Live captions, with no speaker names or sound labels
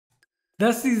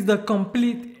This is the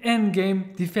complete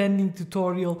endgame defending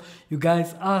tutorial you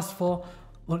guys asked for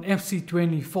on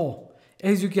FC24.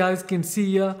 As you guys can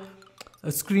see here, a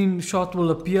screenshot will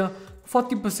appear.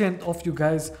 40% of you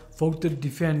guys voted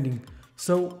defending.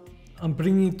 So I'm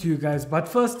bringing it to you guys. But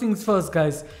first things first,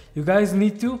 guys, you guys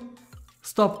need to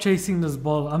stop chasing this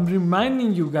ball. I'm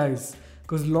reminding you guys,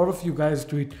 because a lot of you guys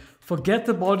do it. Forget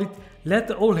about it. Let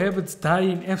the old habits die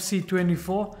in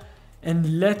FC24.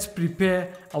 And let's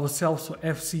prepare ourselves for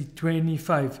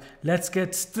FC25. Let's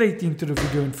get straight into the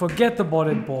video and forget about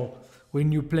that ball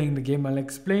when you're playing the game. I'll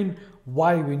explain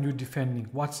why when you're defending.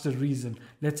 What's the reason?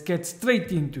 Let's get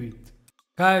straight into it.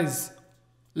 Guys,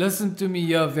 listen to me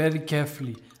here very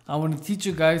carefully. I want to teach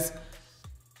you guys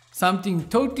something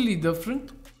totally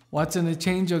different. What's going to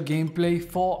change your gameplay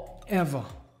forever.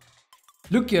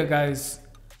 Look here, guys.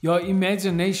 Your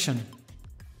imagination.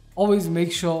 Always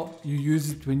make sure you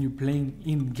use it when you're playing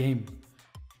in game.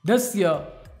 This year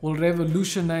will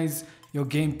revolutionize your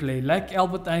gameplay. Like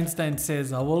Albert Einstein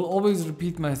says, I will always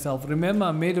repeat myself. Remember,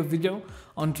 I made a video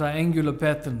on triangular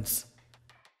patterns.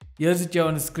 Here's it here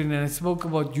on the screen, and I spoke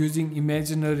about using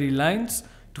imaginary lines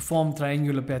to form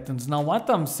triangular patterns. Now what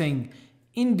I'm saying,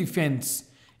 in defense,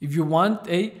 if you want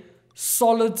a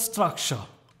solid structure,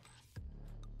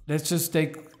 let's just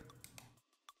take,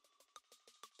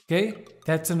 okay,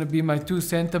 that's going to be my two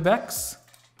center backs.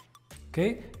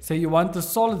 Okay, so you want a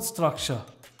solid structure.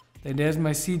 Then there's my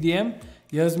CDM.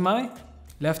 Here's my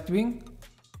left wing.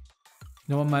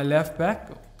 Now my left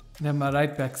back. Then my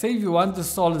right back. Say if you want a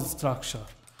solid structure,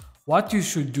 what you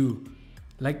should do,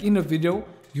 like in a video,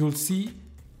 you'll see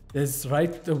there's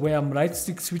where I'm right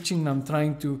stick switching. I'm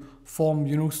trying to form,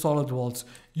 you know, solid walls.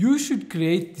 You should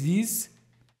create these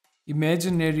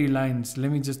imaginary lines.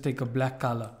 Let me just take a black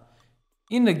color.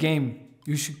 In the game,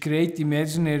 you should create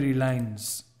imaginary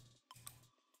lines.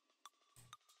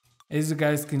 As you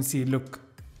guys can see, look.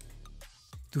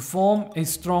 To form a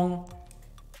strong,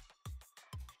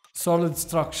 solid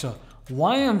structure.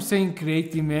 Why I'm saying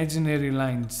create imaginary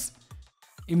lines?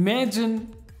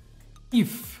 Imagine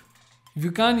if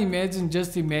you can't imagine,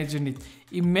 just imagine it.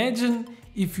 Imagine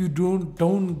if you do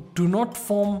not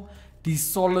form these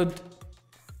solid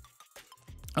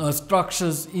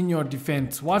structures in your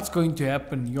defense. What's going to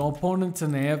happen? Your opponent's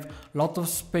gonna have a lot of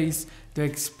space to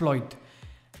exploit.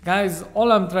 Guys,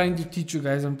 all I'm trying to teach you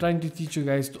guys,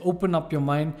 to open up your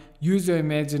mind, use your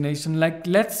imagination. Like,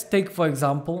 let's take for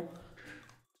example,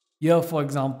 here for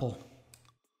example,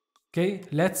 okay,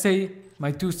 let's say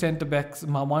my two center backs,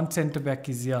 my one center back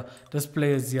is here, this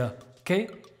player is here, okay,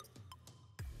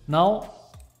 now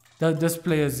this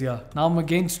player is here, now I'm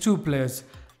against two players.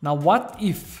 Now what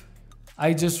if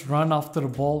I just run after the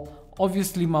ball?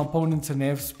 Obviously my opponent's gonna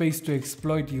have space to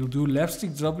exploit. He'll do left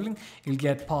stick dribbling, he'll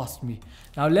get past me.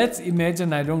 Now let's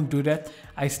imagine I don't do that.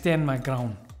 I stand my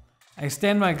ground.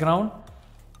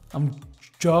 I'm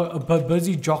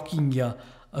busy jockeying here,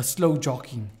 a slow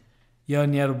jockeying here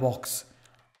near the box.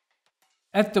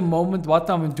 At the moment what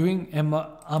I'm doing,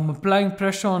 I'm applying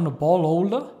pressure on the ball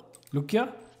holder. Look here.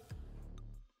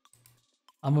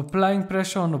 I'm applying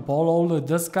pressure on the ball holder,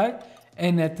 this guy,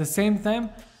 and at the same time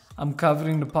I'm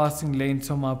covering the passing lane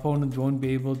so my opponent won't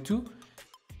be able to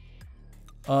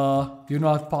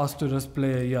pass to this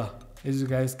player here, as you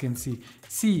guys can see.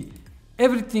 See,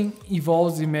 everything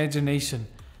involves imagination.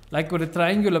 Like with the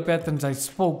triangular patterns, I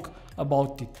spoke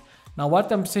about it. Now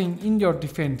what I'm saying, in your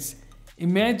defense,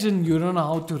 imagine you don't know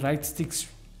how to right stick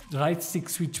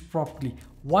switch properly.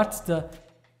 What's the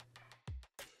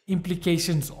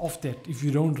implications of that if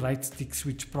you don't right stick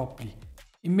switch properly?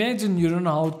 Imagine you don't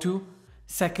know how to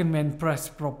second man press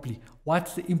properly.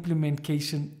 What's the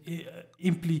implications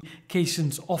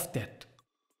of that?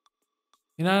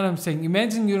 You know what I'm saying?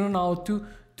 Imagine you don't know how to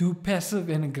do passive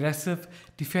and aggressive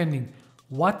defending.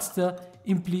 What's the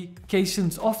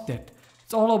implications of that?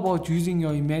 It's all about using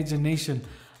your imagination.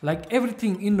 Like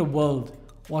everything in the world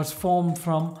was formed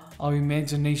from our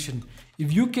imagination.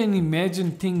 If you can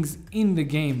imagine things in the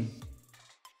game,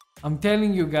 I'm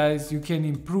telling you guys, you can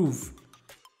improve.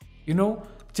 You know,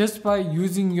 just by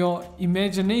using your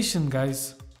imagination,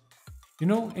 guys. You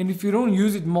know, and if you don't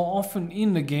use it more often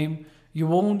in the game, you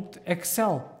won't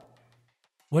excel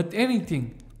with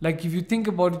anything. Like if you think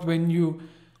about it, when you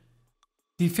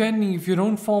defending, if you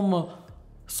don't form a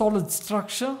solid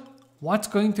structure, what's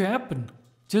going to happen?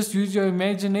 Just use your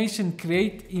imagination,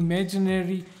 create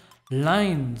imaginary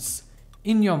lines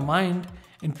in your mind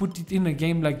and put it in a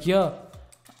game. Like here,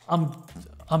 I'm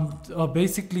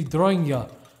basically drawing here.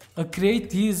 Create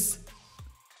these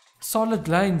solid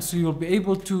lines so you'll be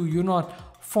able to,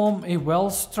 form a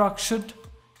well-structured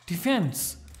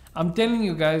defense. I'm telling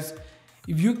you guys,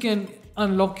 if you can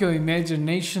unlock your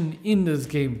imagination in this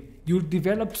game. You'll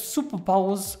develop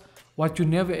superpowers what you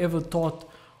never ever thought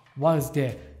was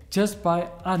there, just by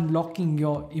unlocking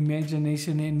your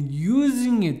imagination and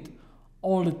using it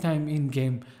all the time in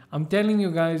game. I'm telling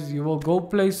you guys, you will go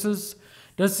places.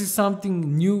 This is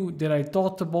something new that I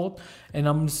thought about, and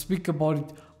I'm going to speak about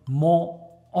it more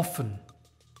often.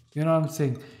 You know what I'm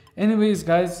saying? Anyways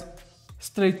guys,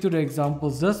 straight to the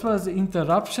examples. This was an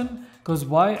interruption because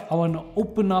why? I want to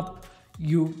open up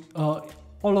you,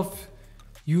 all of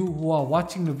you who are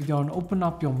watching the video, and open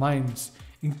up your minds,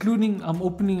 including I'm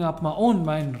opening up my own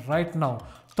mind right now,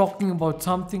 talking about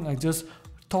something I just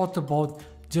thought about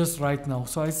just right now.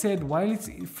 So I said, while it's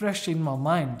fresh in my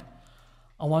mind,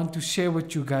 I want to share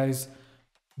with you guys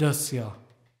this year,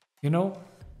 you know,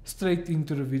 straight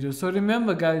into the video. So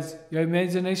remember guys, your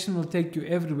imagination will take you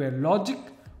everywhere. Logic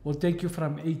will take you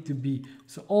from A to B.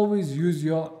 So always use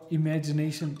your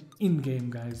imagination in game,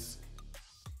 guys.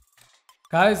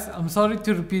 Guys, I'm sorry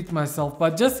to repeat myself,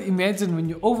 but just imagine when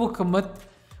you overcommit,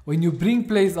 when you bring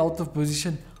players out of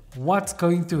position, what's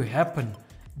going to happen?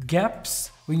 Gaps,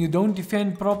 when you don't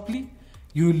defend properly,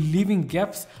 you're leaving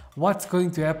gaps, what's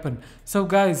going to happen? So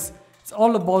guys, it's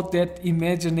all about that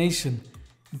imagination.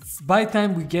 It's by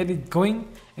time we get it going,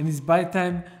 and it's by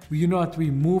time we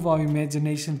move our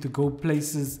imagination to go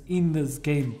places in this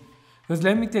game. Because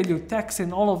let me tell you, Tax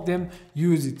and all of them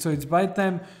use it. So it's by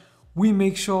time we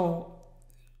make sure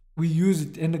we use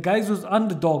it. And the guys who's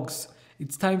underdogs,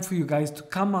 it's time for you guys to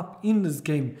come up in this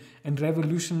game and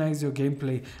revolutionize your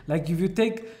gameplay. Like if you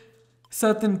take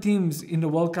certain teams in the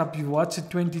World Cup, you watch the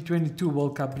 2022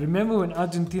 World Cup. Remember when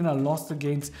Argentina lost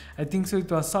against, I think so it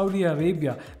was Saudi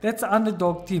Arabia. That's an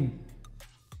underdog team.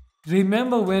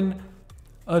 Remember when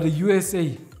the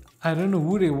USA, I don't know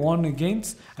who they won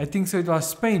against. I think so it was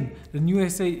Spain. The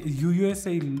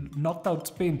USA knocked out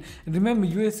Spain. And remember,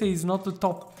 USA is not the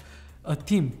top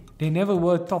team. They never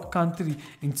were a top country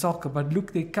in soccer. But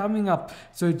look, they're coming up.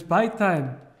 So it's by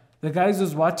time, the guys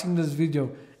who's watching this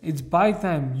video, it's by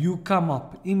time you come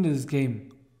up in this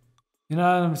game. You know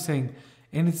what I'm saying?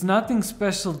 And it's nothing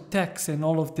special Tex and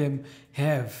all of them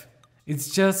have.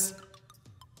 It's just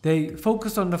they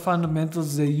focus on the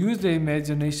fundamentals, they use their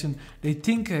imagination, they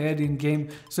think ahead in game.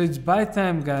 So it's by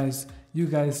time guys, you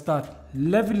guys start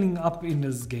leveling up in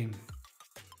this game.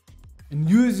 And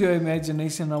use your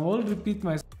imagination. I will repeat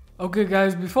myself. Okay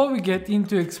guys, before we get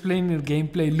into explaining the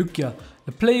gameplay, look here.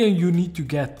 The player you need to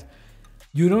get.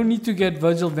 You don't need to get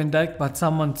Virgil van Dijk, but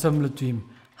someone similar to him.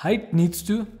 Height needs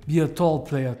to be a tall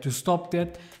player to stop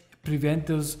that, prevent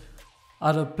those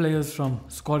other players from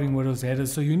scoring with those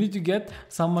headers. So you need to get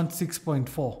someone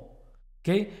 6.4.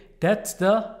 Okay, that's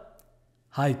the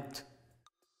height.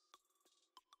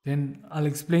 Then I'll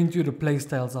explain to you the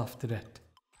playstyles after that.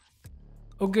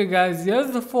 Okay guys,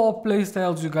 here's the 4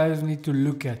 playstyles you guys need to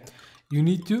look at. You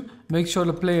need to make sure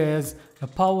the player has a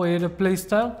power header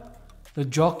playstyle, the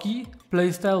jockey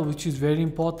playstyle, which is very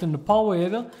important. The power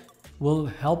header will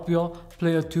help your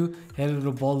player to header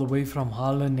the ball away from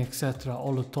Haaland, etc.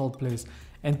 All the tall players.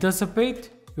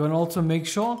 Anticipate, you want to also make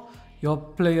sure your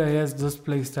player has this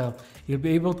playstyle. He'll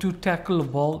be able to tackle the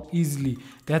ball easily.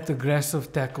 That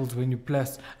aggressive tackles when you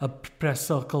press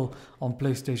circle on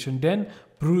PlayStation. Then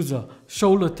bruiser,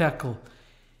 shoulder tackle.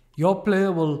 Your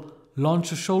player will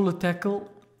launch a shoulder tackle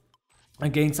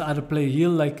against the other player.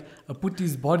 He'll like put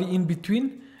his body in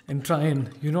between and try and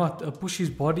push his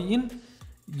body in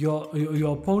your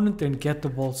opponent and get the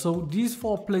ball. So these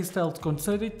 4 playstyles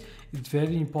considered, it's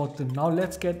very important. Now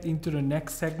let's get into the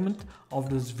next segment of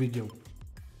this video.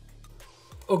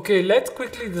 Okay, let's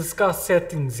quickly discuss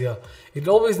settings here. It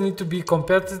always needs to be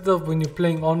competitive when you're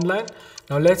playing online.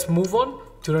 Now let's move on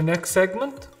to the next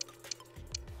segment.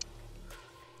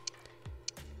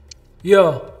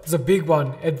 Yeah, it's a big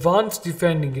one. Advanced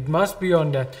defending. It must be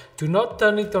on that. Do not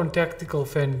turn it on tactical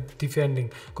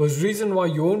defending. Because reason why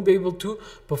you won't be able to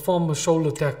perform a shoulder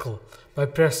tackle by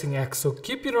pressing X. So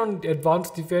keep it on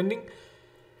advanced defending.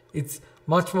 It's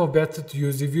much more better to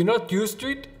use. If you're not used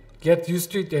to it, get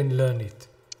used to it and learn it.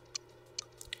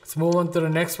 Let's move on to the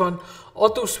next one.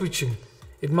 Auto switching.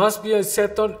 It must be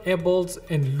set on air balls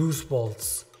and loose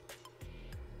balls.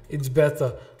 It's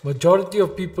better. Majority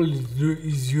of people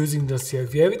is using this here.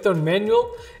 If you have it on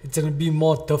manual, it's going to be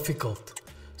more difficult.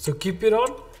 So keep it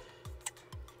on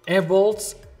air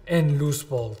balls and loose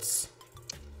balls.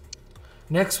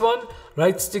 Next one,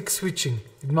 right stick switching.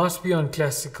 It must be on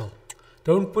classical.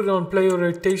 Don't put it on player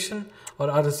rotation or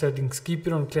other settings. Keep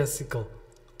it on classical.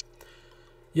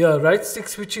 Yeah, right stick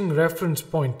switching reference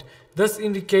point. This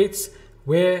indicates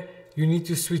where you need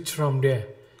to switch from there.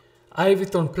 I have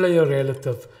it on player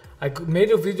relative. I made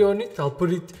a video on it. I'll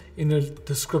put it in a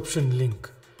description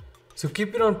link. So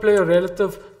keep it on player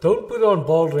relative. Don't put it on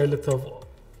ball relative,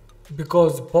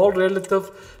 because ball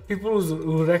relative, people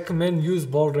who recommend use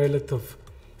ball relative.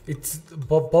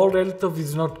 Ball relative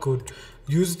is not good.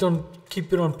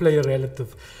 Keep it on player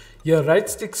relative. Yeah, right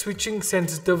stick switching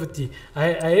sensitivity. I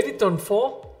had it on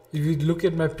 4. If you look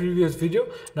at my previous video,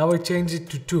 now I changed it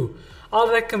to 2.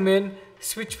 I'll recommend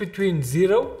switch between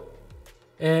 0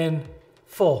 and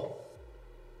 4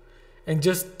 and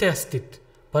just test it.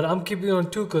 But I'm keeping it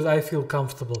on 2 because I feel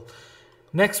comfortable.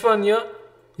 Next one here,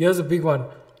 here's a big one.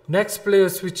 Next player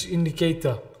switch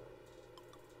indicator.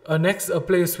 Next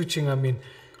player switching, I mean.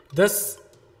 This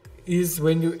is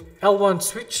when you L1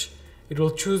 switch, it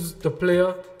will choose the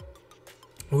player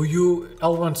who you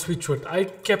L1 switch with. I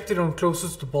kept it on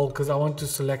closest to ball because I want to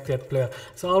select that player.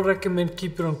 So I'll recommend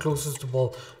keep it on closest to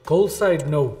ball. Goal side,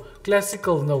 no.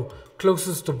 Classical, no.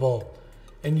 Closest to ball.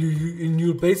 And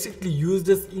you basically use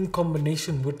this in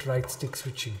combination with right stick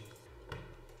switching.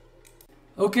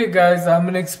 Okay guys, I'm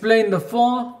going to explain the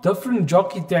 4 different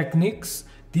jockey techniques.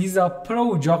 These are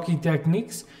pro jockey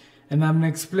techniques. And I'm going to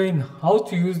explain how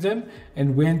to use them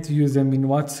and when to use them in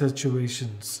what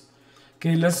situations.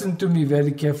 Okay, listen to me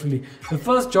very carefully. The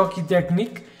first jockey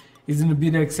technique is going to be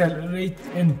the accelerate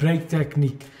and brake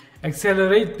technique.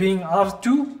 Accelerate being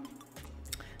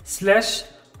R2/RT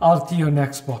on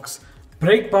Xbox.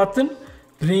 Brake button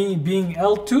being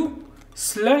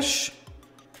L2/LT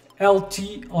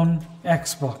on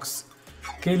Xbox.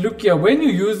 Okay, look here. When you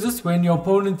use this, when your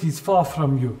opponent is far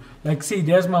from you. Like, see,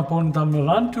 there's my opponent. I'm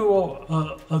going to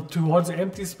run towards the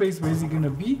empty space. Where's he going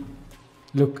to be?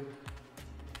 Look.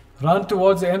 Run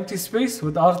towards the empty space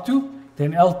with R2,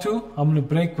 then L2. I'm going to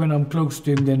brake when I'm close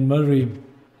to him, then mirror him.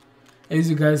 As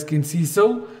you guys can see,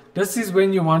 so this is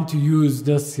when you want to use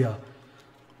this here.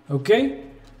 Okay?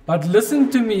 But listen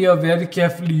to me here very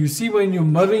carefully. You see, when you're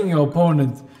mirroring your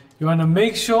opponent, you want to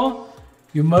make sure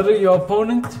you mirror your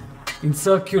opponent in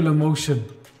circular motion.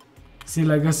 See,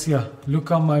 like this here. Look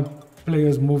how my player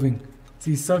is moving.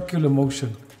 See, circular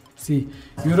motion. See,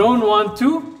 you don't want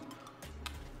to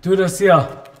do this here.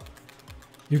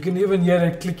 You can even hear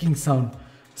a clicking sound.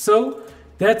 So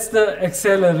that's the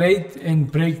accelerate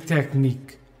and brake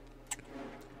technique.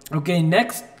 Okay,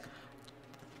 next.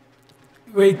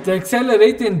 Wait, the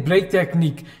accelerate and brake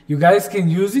technique. You guys can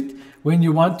use it when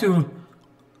you want to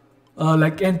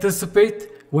like anticipate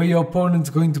where your opponent's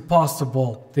going to pass the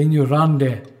ball. Then you run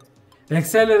there. The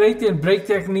accelerate and brake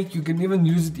technique, you can even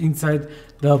use it inside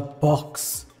the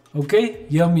box. Okay,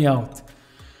 hear me out.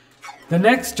 The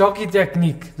next jockey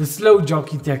technique, the slow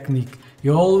jockey technique.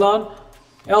 You hold on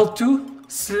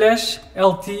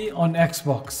L2/LT on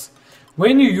Xbox.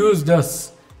 When you use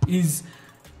this is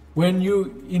when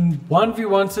you in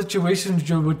 1v1 situations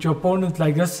with your opponent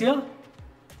like this here.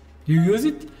 You use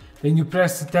it, then you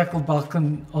press the tackle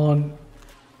button on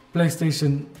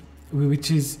PlayStation,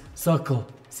 which is circle.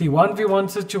 See, 1v1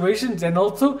 situations and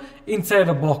also inside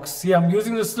a box. See, I'm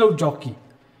using the slow jockey.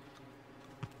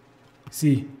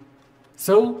 See.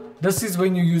 So this is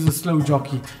when you use a slow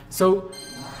jockey. So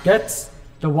that's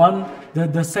the one,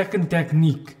 the second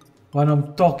technique, what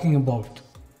I'm talking about.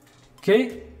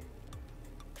 Okay.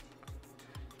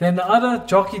 Then the other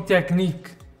jockey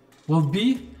technique will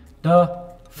be the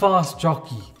fast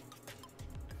jockey.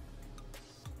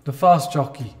 The fast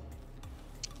jockey.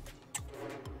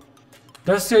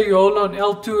 That's here you hold on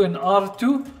L2 and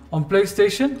R2 on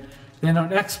PlayStation. Then on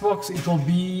Xbox it will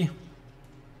be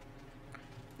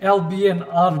LB and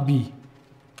RB.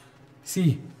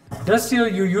 See, this here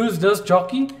you use this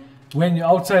jockey when you're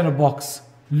outside a box.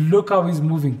 Look how he's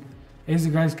moving. As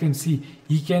you guys can see,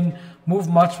 he can move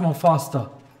much more faster.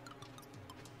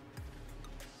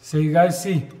 So you guys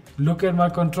see, look at my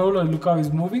controller, look how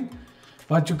he's moving.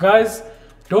 But you guys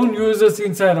don't use this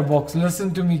inside a box.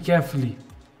 Listen to me carefully.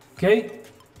 Okay?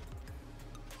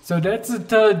 So that's the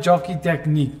third jockey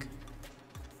technique.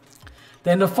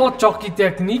 Then the fourth jockey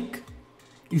technique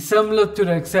is similar to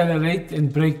the accelerate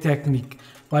and brake technique.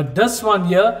 But this one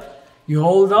here, you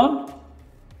hold on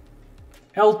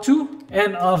L2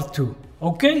 and R2.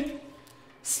 Okay?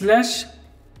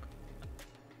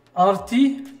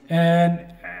 /RT and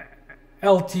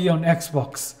LT on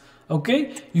Xbox.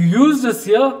 Okay? You use this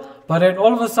here, but then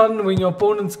all of a sudden when your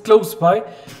opponent's close by,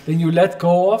 then you let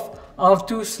go of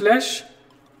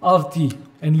R2/RT.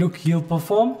 And look, he'll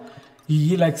perform.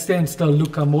 He like stands still.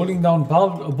 Look, I'm holding down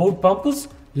both bumpers,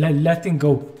 letting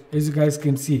go, as you guys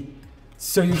can see.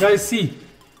 So you guys see.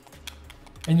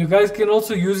 And you guys can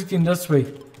also use it in this way.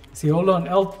 See, hold on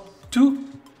L2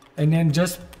 and then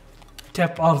just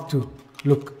tap R2.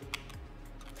 Look.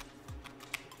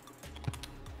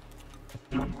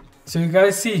 So you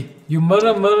guys see, you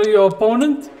mirror your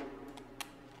opponent.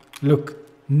 Look,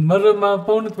 mirror my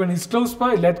opponent when he's close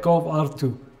by, let go of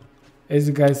R2. As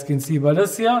you guys can see, but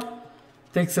this here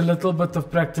takes a little bit of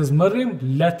practice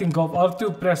mirroring, letting go of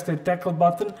R2, press the tackle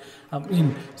button, I'm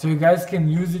in. So you guys can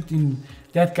use it in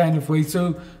that kind of way.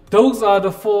 So those are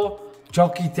the 4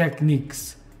 jockey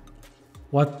techniques,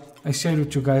 what I shared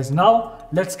with you guys. Now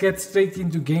let's get straight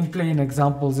into gameplay and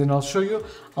examples, and I'll show you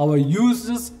how I use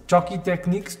this jockey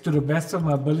techniques to the best of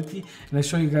my ability, and I'll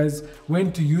show you guys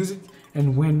when to use it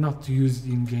and when not to use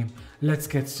it in game. Let's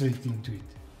get straight into it.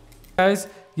 Guys,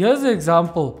 here's an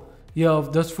example here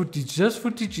of this footage. This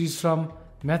footage is from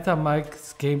Meta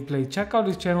Mike's gameplay. Check out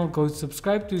his channel, go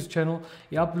subscribe to his channel.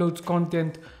 He uploads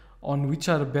content on which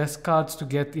are the best cards to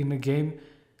get in a game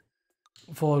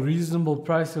for a reasonable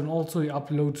price, and also he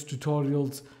uploads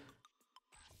tutorials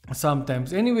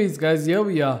sometimes. Anyways guys, here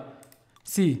we are.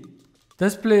 See,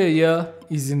 this player here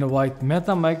is in the white,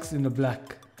 Meta Mike's in the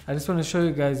black. I just want to show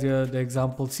you guys here the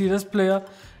example. See this player,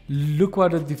 look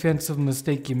what a defensive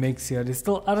mistake he makes here. There's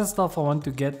still other stuff I want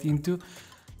to get into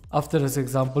after this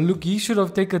example. Look, he should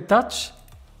have taken a touch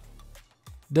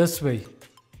this way,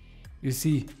 you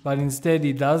see, but instead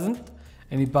he doesn't,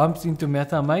 and he bumps into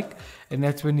Meta Mike, and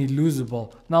that's when he loses the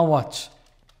ball. Now watch.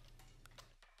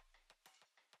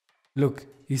 Look,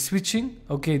 he's switching.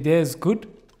 Okay, there's good.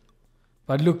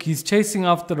 But look, he's chasing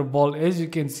after the ball, as you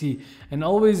can see. And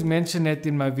always mention that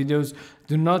in my videos.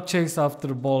 Do not chase after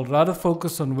the ball. Rather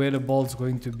focus on where the ball's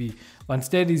going to be. But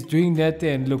instead he's doing that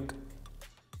there, and look.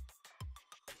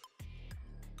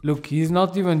 Look, he's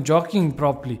not even jockeying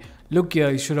properly. Look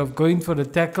here, he should have gone for the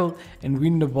tackle and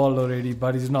win the ball already,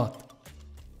 but he's not.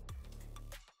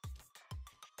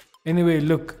 Anyway,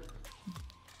 look.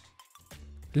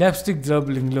 Left stick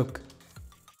dribbling, look.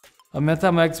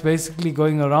 Meta Mike's basically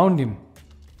going around him.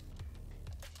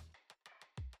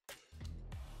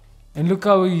 And look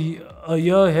how he,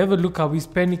 here, have a look how he's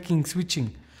panicking,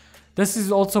 switching. This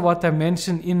is also what I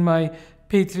mentioned in my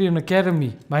Patreon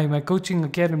Academy, my coaching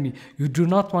academy. You do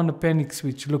not want to panic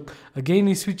switch. Look, again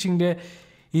he's switching there.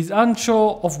 He's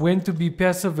unsure of when to be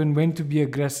passive and when to be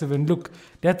aggressive. And look,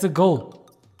 that's a goal.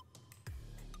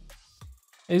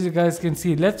 As you guys can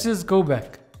see, let's just go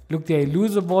back. Look there, he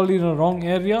loses the ball in the wrong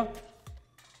area.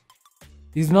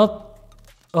 He's not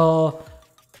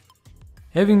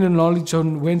having the knowledge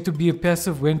on when to be a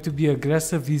passive, when to be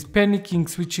aggressive. He's panicking,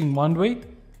 switching one way.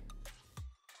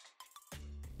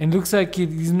 And looks like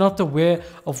he's not aware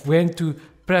of when to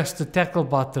press the tackle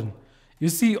button. You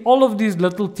see, all of these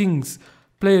little things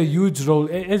play a huge role.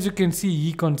 As you can see,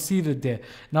 he conceded there.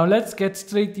 Now let's get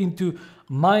straight into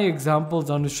my examples.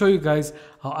 I want to show you guys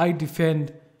how I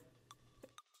defend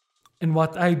and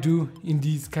what I do in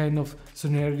these kind of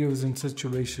scenarios and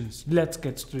situations. Let's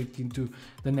get straight into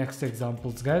the next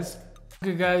examples, guys.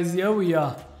 Okay guys, here we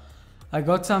are. I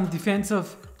got some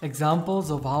defensive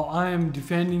examples of how I am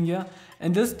defending here.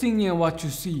 And this thing here, what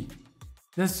you see,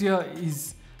 this here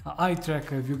is an eye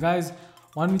tracker. If you guys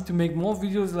want me to make more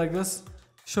videos like this,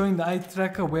 showing the eye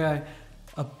tracker where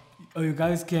you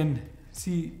guys can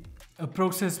see,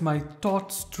 process my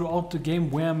thoughts throughout the game,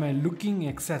 where am I looking,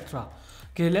 etc.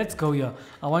 Okay, let's go here.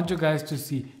 I want you guys to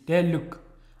see. There, look.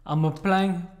 I'm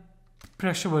applying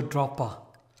pressure with dropper.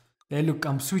 There, look.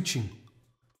 I'm switching.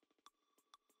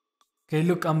 Okay,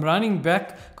 look. I'm running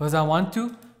back because I want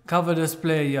to cover this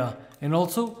player here. And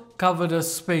also cover the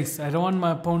space. I don't want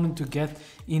my opponent to get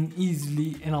in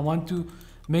easily. And I want to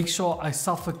make sure I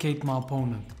suffocate my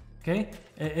opponent. Okay?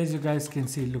 As you guys can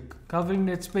see, look. Covering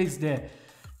that space there.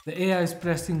 The AI is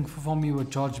pressing for me with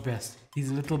George Best. He's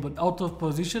a little bit out of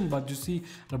position, but you see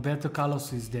Roberto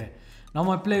Carlos is there. Now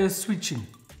my player is switching.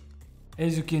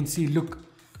 As you can see, look.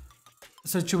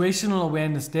 Situational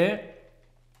awareness there.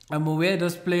 I'm aware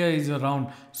this player is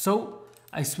around. So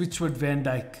I switch with Van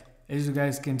Dijk. As you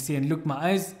guys can see. And look, my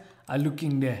eyes are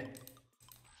looking there.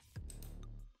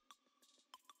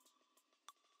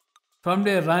 From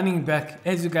there, running back,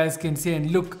 as you guys can see,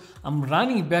 and look, I'm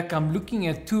running back, I'm looking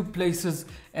at 2 places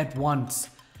at once.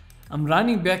 I'm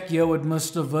running back here with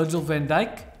Mr. Virgil van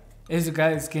Dijk, as you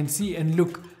guys can see, and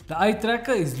look, the eye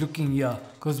tracker is looking here.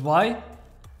 Because why?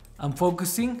 I'm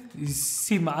focusing, you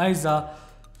see my eyes are,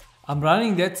 I'm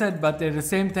running that side, but at the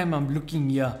same time I'm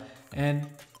looking here. And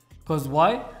because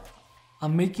why?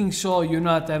 I'm making sure, you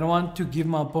know, that I don't want to give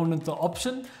my opponent the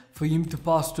option for him to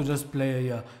pass to this player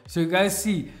here. So you guys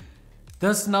see,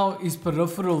 this now is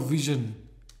peripheral vision.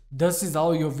 This is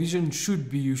how your vision should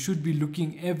be. You should be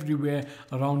looking everywhere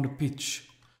around the pitch.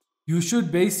 You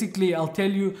should basically, I'll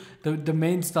tell you the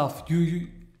main stuff. You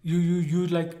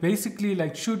like basically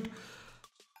like should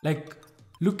like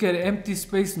Look at empty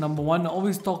space. Number one, I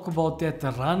always talk about that.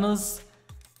 The runners,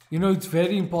 you know, it's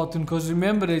very important because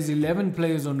remember there's 11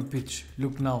 players on the pitch.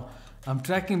 Look now, I'm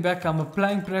tracking back, I'm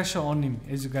applying pressure on him,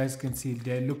 as you guys can see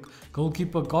there. Look,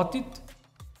 goalkeeper got it.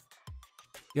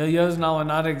 Yeah, here's now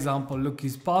another example. Look,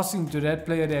 he's passing to that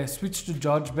player there. Switch to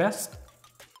George Best.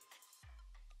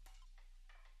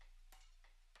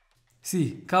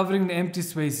 See, covering the empty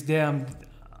space there.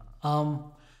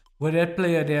 With that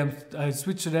player there, I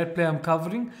switch to that player. I'm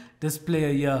covering this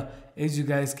player here, as you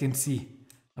guys can see.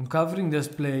 I'm covering this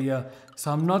player here,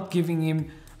 so I'm not giving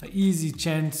him an easy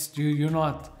chance to, you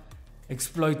not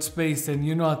exploit space and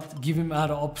you not give him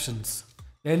other options.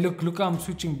 There, look how I'm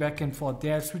switching back and forth.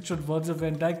 There, I switch with Virgil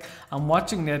van Dijk. I'm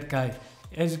watching that guy.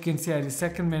 As you can see, I had a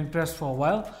second man press for a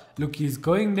while. Look, he's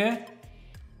going there.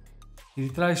 He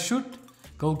tries shoot.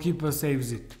 Goalkeeper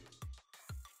saves it.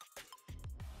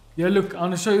 Yeah, look, I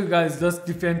want to show you guys this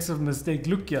defensive mistake.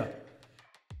 Look here.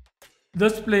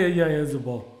 This player here has the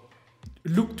ball.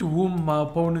 Look to whom my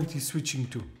opponent is switching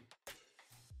to.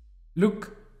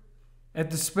 Look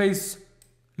at the space.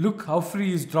 Look how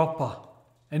free is Dropper.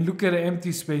 And look at the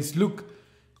empty space. Look.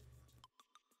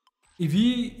 If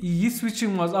his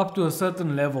switching was up to a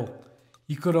certain level,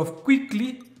 he could have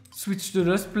quickly switched to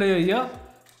this player here,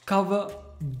 cover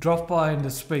Dropper in the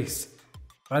space.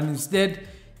 But instead,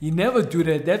 he never do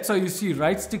that. That's how you see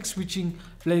right stick switching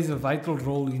plays a vital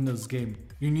role in this game.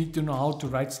 You need to know how to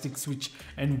right stick switch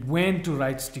and when to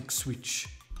right stick switch.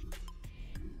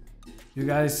 You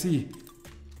guys see.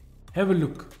 Have a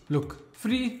look. Look.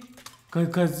 Free.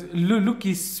 Because look,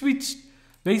 he switched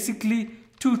basically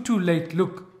too late.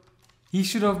 Look. He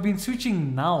should have been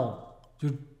switching now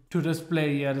to this player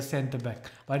here, the center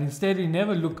back. But instead he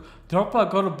never look. Dropper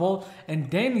got a ball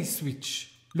and then he switch.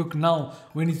 Look now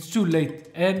when it's too late.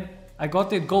 And I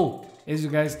got a goal, as you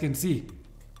guys can see.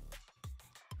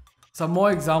 Some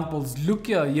more examples. Look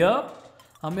here.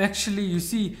 I'm actually, you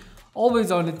see,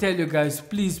 always I want to tell you guys,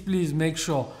 please make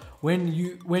sure when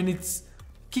it's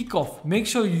kickoff, make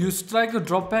sure you use striker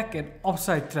drop back and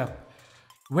offside trap.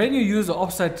 When you use the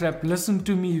offside trap, listen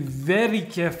to me very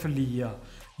carefully here.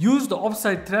 Use the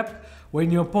offside trap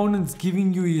when your opponent's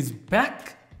giving you his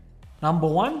back. Number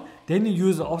one, then you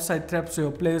use the offside trap so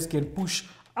your players can push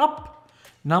up.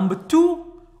 Number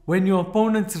two, when your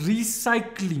opponent's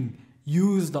recycling,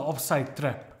 use the offside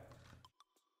trap.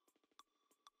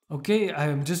 Okay, I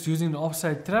am just using the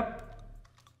offside trap.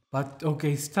 But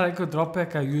okay, striker drop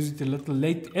back, I use it a little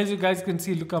late. As you guys can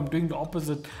see, look, I'm doing the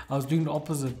opposite. I was doing the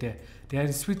opposite there. There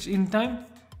is switch in time.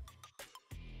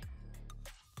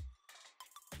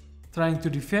 Trying to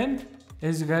defend.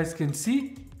 As you guys can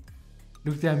see.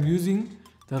 Look there, I'm using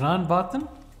the run button.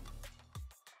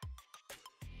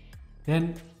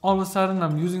 Then all of a sudden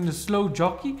I'm using the slow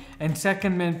jockey and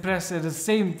second man press at the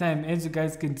same time. As you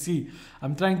guys can see,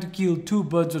 I'm trying to kill two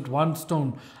birds with one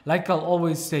stone, like I'll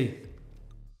always say.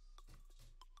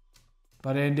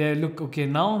 But then there, look, okay,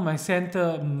 now my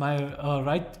center, my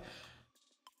right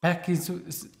back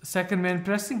is second man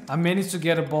pressing. I managed to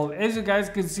get a ball. As you guys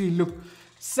can see, look,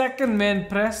 second man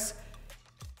press.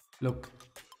 Look,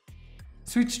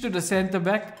 switch to the center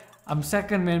back. I'm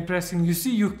second man pressing. You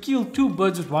see, you kill two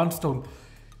birds with one stone.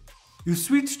 You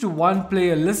switch to one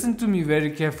player. Listen to me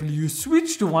very carefully. You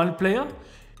switch to one player.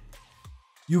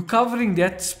 You covering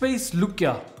that space. Look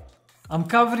here. I'm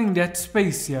covering that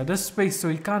space here. This space, so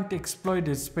he can't exploit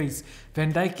the space.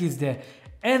 Van Dijk is there.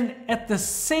 And at the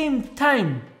same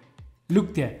time,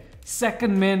 look there.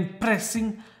 Second man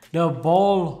pressing the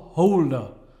ball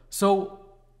holder. So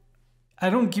I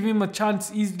don't give him a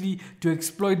chance easily to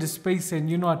exploit the space and,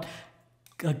 you know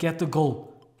what, get the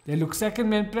goal. They look, second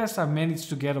man press, I managed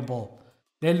to get a ball.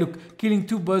 They look, killing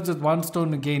two birds with one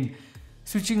stone again.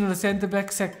 Switching to the center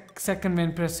back, second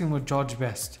man pressing with George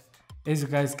Best. As you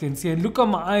guys can see. And look how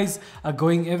my eyes are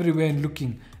going everywhere and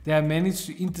looking. They have managed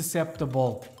to intercept the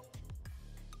ball.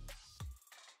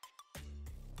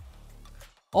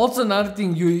 Also another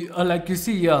thing, like you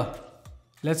see here.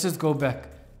 Let's just go back.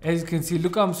 As you can see,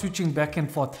 look how I'm switching back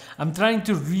and forth. I'm trying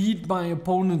to read my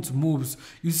opponent's moves.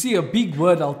 You see, a big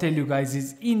word I'll tell you guys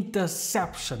is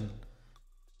interception.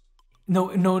 No,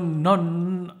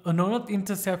 not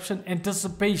interception,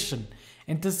 anticipation.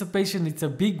 Anticipation, it's a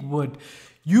big word.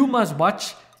 You must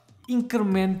watch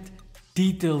increment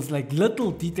details, like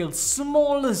little details,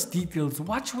 smallest details.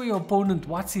 Watch where your opponent,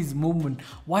 what's his movement,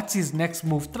 what's his next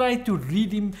move. Try to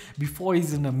read him before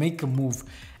he's gonna make a move.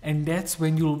 And that's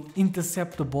when you'll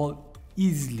intercept the ball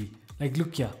easily. Like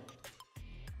look here.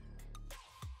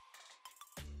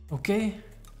 Okay,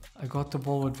 I got the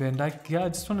ball with Van Dijk. Yeah, I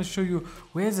just want to show you,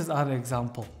 where's this other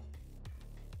example?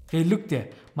 Okay, look there.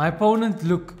 My opponent,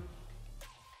 look.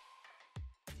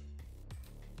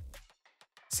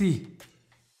 See,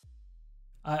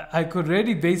 I could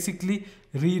already basically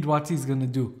read what he's gonna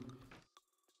do.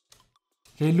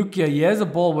 Okay, look here, he has a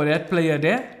ball with that player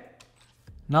there.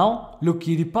 Now, look,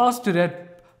 he passed to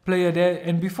that player there,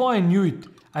 and before I knew it,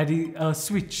 I did a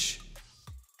switch.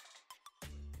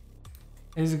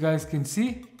 As you guys can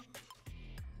see,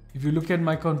 if you look at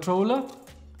my controller,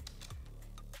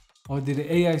 or did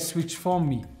the AI switch for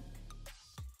me?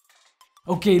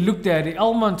 Okay, look there, the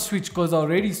L1 switch, because I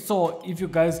already saw, if you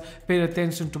guys paid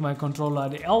attention to my controller,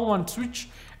 the L1 switch,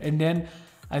 and then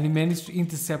I managed to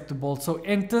intercept the ball. So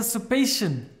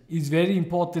anticipation is very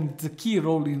important. It's a key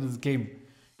role in this game.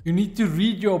 You need to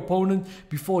read your opponent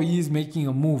before he is making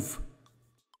a move.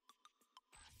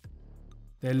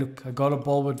 There, look, I got a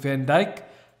ball with Van Dijk.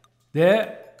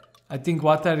 There, I think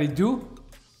what did I do?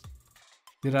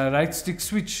 Did I right stick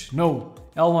switch? No,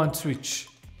 L1 switch.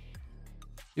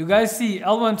 You guys see,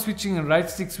 L1 switching and right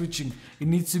stick switching, it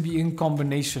needs to be in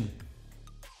combination.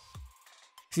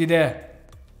 See there,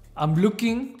 I'm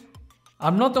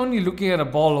not only looking at a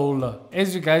ball holder.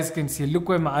 As you guys can see, look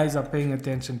where my eyes are paying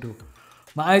attention to.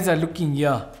 My eyes are looking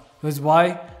here. Because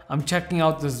why? I'm checking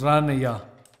out this runner here.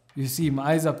 You see,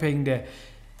 my eyes are paying there.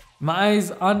 My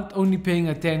eyes aren't only paying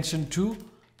attention to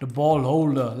the ball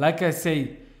holder. Like I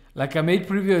say, like I made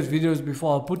previous videos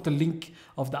before, I'll put the link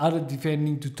of the other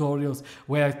defending tutorials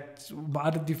where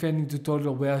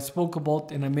I spoke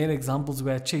about and I made examples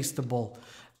where I chased the ball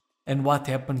and what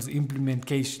happens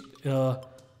implementations I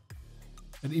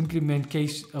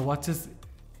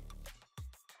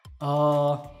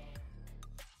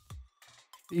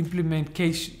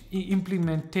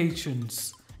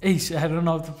don't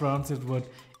know how to pronounce that word.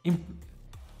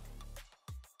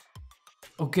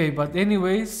 Okay, but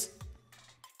anyways,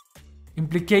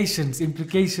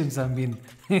 implications I mean.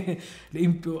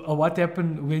 What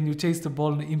happened when you chase the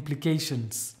ball, the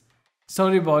implications.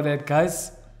 Sorry about that,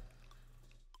 guys.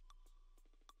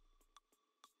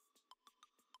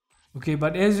 Okay,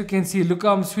 but as you can see, look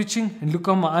how I'm switching and look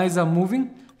how my eyes are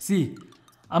moving. See,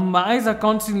 my eyes are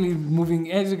constantly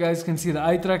moving. As you guys can see, the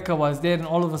eye tracker was there and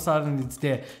all of a sudden it's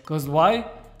there. Because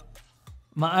why?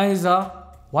 My eyes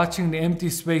are watching the empty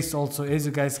space also, as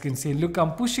you guys can see. Look,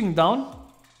 I'm pushing down.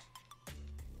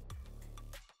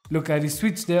 Look, I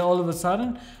switched there all of a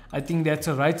sudden. I think that's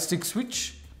a right stick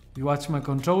switch. You watch my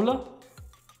controller.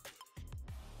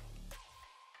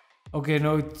 Okay,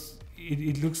 no,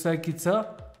 it looks like it's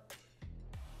a...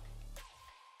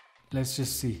 Let's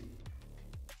just see.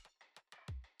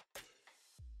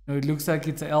 No, it looks like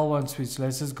it's a L1 switch.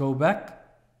 Let's just go back.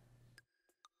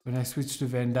 When I switch to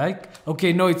Van Dijk.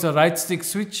 Okay, no, it's a right stick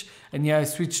switch. And yeah, I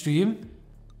switched to him.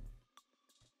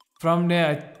 From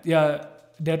there,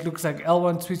 that looks like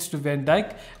L1 switch to Van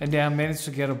Dijk. And then I managed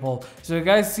to get a ball. So you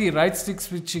guys see, right stick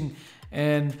switching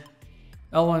and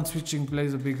L1 switching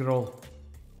plays a big role.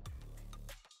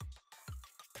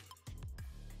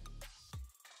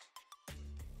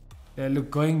 Yeah,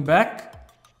 look, going back,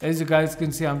 as you guys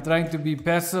can see, I'm trying to be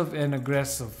passive and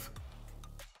aggressive.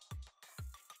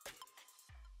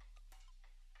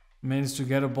 Managed to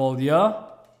get a ball here.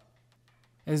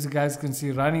 As you guys can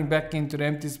see, running back into the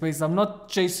empty space. I'm not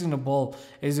chasing the ball,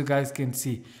 as you guys can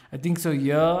see. I think so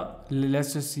here,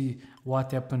 let's just see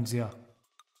what happens here.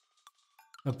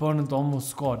 The opponent almost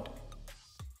scored.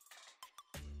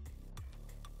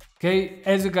 Okay,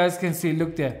 as you guys can see,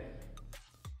 look there.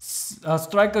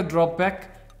 Striker drop back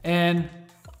and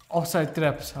offside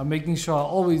traps. I'm making sure I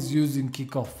always use in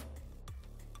kickoff.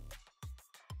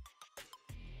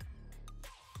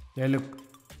 Yeah, look,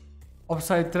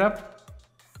 offside trap.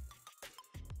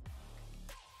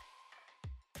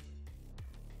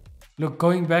 Look,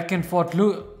 going back and forth.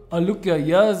 Look here.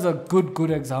 Here's a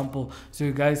good example, so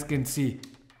you guys can see.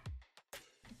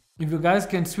 If you guys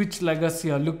can switch like us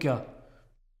here, look here.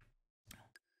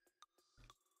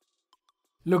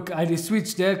 Look, I just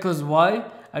switched there because why?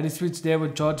 I just switched there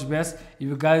with George Best. If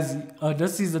you guys,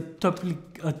 this is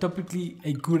typically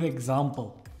a good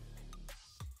example.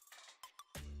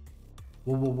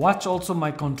 Watch also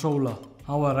my controller,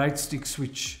 how I right stick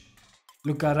switch.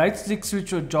 Look, I right stick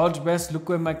switch with George Best. Look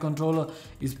where my controller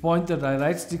is pointed. I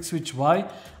right stick switch. Why?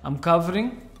 I'm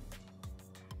covering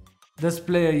this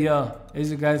player here,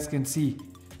 as you guys can see.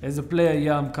 There's a player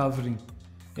here I'm covering,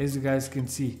 as you guys can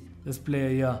see. This player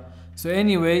here. So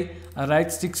anyway, I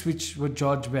right stick switch with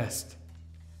George Best.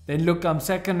 Then look, I'm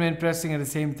second man pressing at the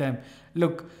same time.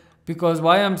 Look, because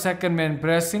why I'm second man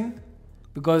pressing?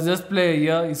 Because this player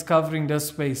here is covering this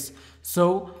space.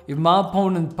 So if my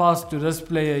opponent passed to this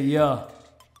player here,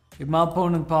 if my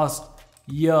opponent passed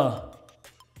here,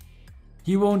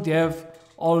 he won't have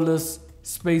all this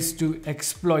space to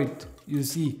exploit, you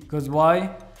see. Because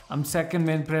why? I'm second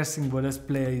man pressing with this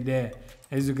player there,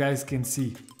 as you guys can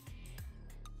see.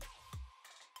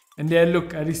 And there,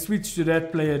 look, I switched to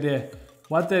that player there.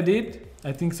 What I did,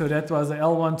 I think so that was a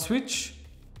L1 switch.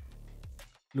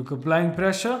 Look, applying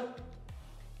pressure.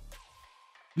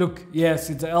 Look, yes,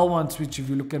 it's a L1 switch if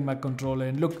you look at my controller.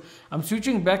 And look, I'm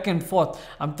switching back and forth.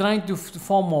 I'm trying to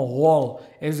form a wall,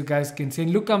 as you guys can see.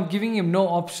 And look, I'm giving him no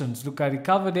options. Look, I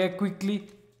recover there quickly.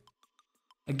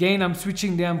 Again, I'm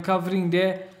switching there, I'm covering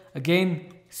there.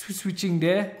 Again, switching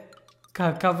there.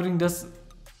 Covering this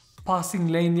passing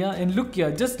lane here. And look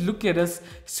here, just look at us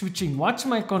switching. Watch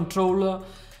my controller.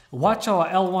 Watch our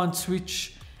L1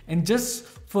 switch. And just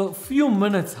for a few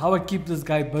minutes, how I keep this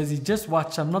guy busy. Just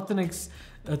watch. I'm not going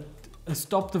to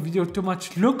stop the video too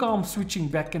much. Look how I'm switching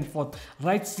back and forth.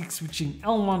 Right stick switching,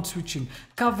 L1 switching,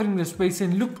 covering the space.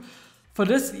 And look, for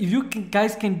this, if you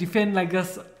guys can defend like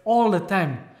this all the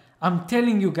time, I'm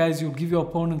telling you guys, you'll give your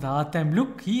opponent a hard time.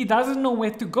 Look, he doesn't know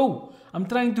where to go. I'm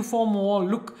trying to form a wall.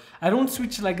 Look, I don't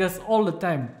switch like this all the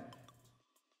time,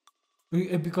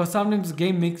 because sometimes the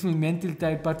game makes me mentally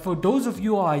tired. But for those of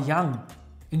you who are young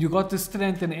and you got the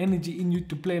strength and energy in you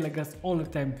to play like us all the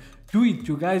time, do it.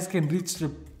 You guys can reach the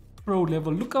pro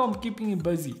level. Look how I'm keeping him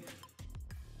busy.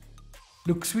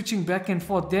 Look, switching back and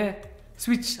forth there.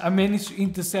 Switch, I managed to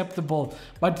intercept the ball.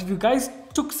 But if you guys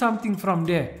took something from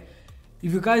there,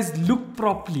 if you guys look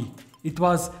properly, it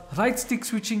was right stick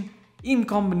switching in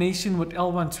combination with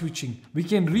L1 switching. We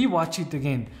can rewatch it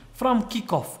again from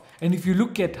kickoff. And if you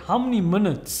look at how many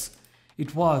minutes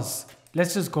it was,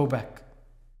 let's just go back.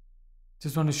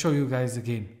 Just want to show you guys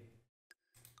again.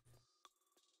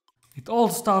 It all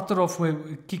started off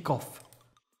with kickoff.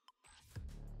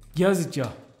 Here's it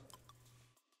here.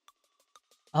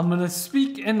 I'm gonna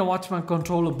speak and watch my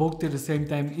controller both at the same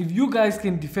time. If you guys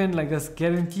can defend like this,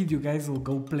 guaranteed you guys will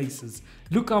go places.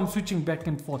 Look how I'm switching back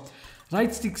and forth.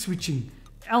 Right stick switching,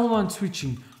 L1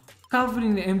 switching,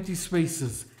 covering the empty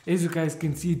spaces. As you guys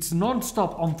can see, it's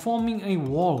non-stop. I'm forming a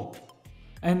wall.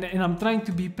 And I'm trying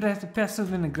to be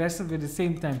passive and aggressive at the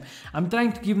same time. I'm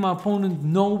trying to give my opponent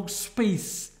no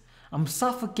space. I'm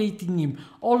suffocating him.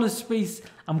 All the space.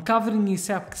 I'm covering his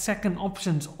second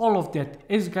options. All of that.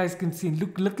 As you guys can see.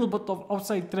 Look, little bit of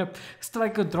outside trap.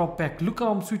 Striker drop back. Look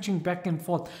how I'm switching back and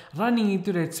forth. Running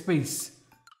into that space.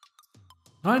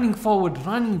 Running forward.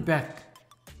 Running back.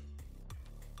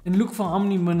 And look for how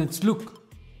many minutes. Look.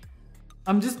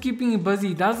 I'm just keeping him busy.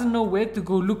 He doesn't know where to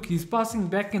go. Look, he's passing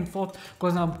back and forth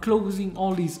because I'm closing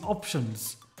all these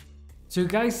options. So you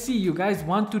guys see, you guys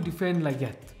want to defend like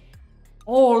that.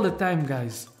 All the time,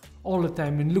 guys. All the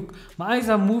time. And look, my eyes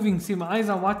are moving. See, my eyes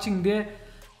are watching there.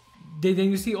 Then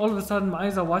you see all of a sudden my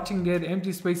eyes are watching there, the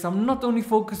empty space. I'm not only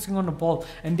focusing on the ball.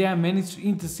 And there I managed to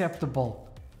intercept the ball.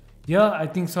 Yeah, I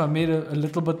think so. I made a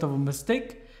little bit of a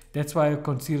mistake. That's why I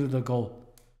conceded the goal.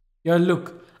 Yeah,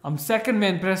 look. I'm second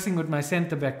man pressing with my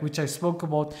center back, which I spoke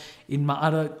about in my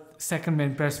other second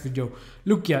man press video.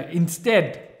 Look here,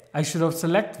 instead, I should have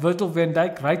selected Virgil van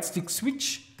Dijk, right stick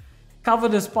switch, cover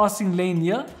this passing lane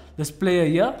here, this player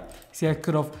here. See, I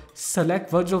could have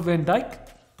select Virgil van Dijk,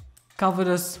 cover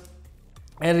this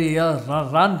area here,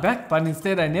 run back, but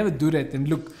instead I never do that. And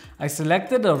look, I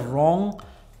selected the wrong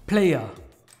player.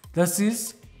 This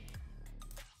is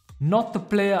not the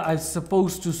player I'm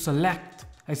supposed to select.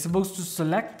 I'm supposed to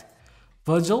select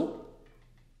Virgil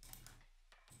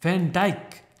van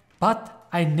Dijk, but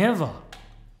I never.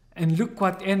 And look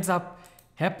what ends up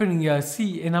happening here.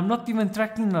 See, and I'm not even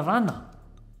tracking the runner.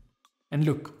 And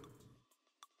look,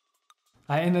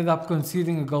 I ended up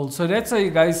conceding a goal. So that's how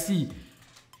you guys see.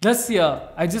 This here,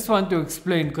 I just want to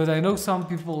explain because I know some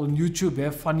people on YouTube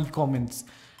have funny comments.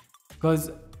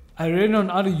 Because I read on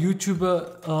other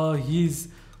YouTuber,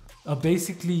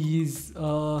 basically his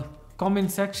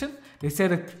comment section, they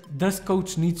said this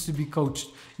coach needs to be coached.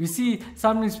 You see,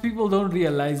 sometimes people don't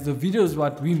realize the videos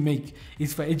what we make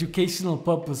is for educational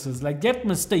purposes. Like that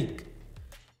mistake,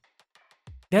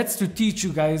 that's to teach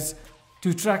you guys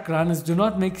to track runners. Do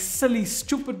not make silly,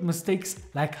 stupid mistakes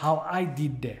like how I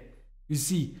did there. You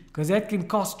see, because that can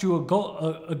cost you a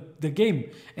goal, the game,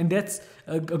 and that's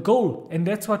a goal, and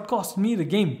that's what cost me the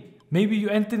game. Maybe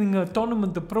you're entering a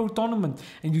tournament, a pro tournament,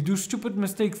 and you do stupid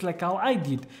mistakes like how I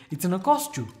did. It's gonna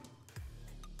cost you.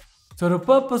 So the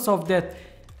purpose of that,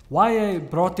 why I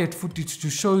brought that footage to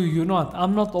show you,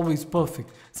 I'm not always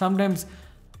perfect. Sometimes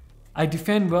I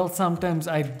defend well, sometimes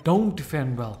I don't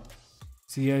defend well.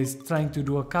 See, he's trying to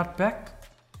do a cutback.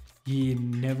 He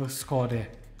never scored there.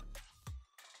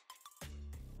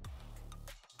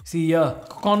 See here,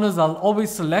 corners I'll always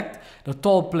select the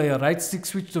tall player, right stick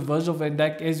switch to Virgil van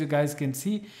Dijk, as you guys can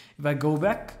see. If I go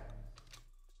back,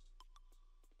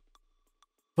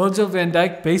 Virgil van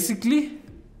Dijk, basically,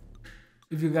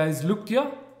 if you guys look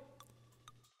here,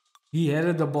 he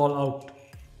headed the ball out.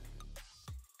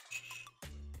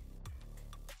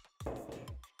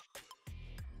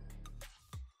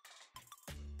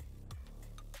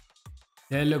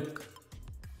 There, look.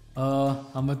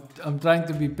 I'm trying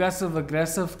to be passive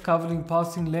aggressive, covering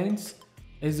passing lanes.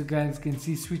 As you guys can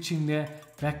see, switching there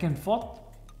back and forth.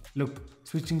 Look,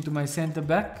 switching to my center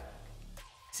back.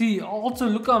 See, also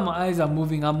look how my eyes are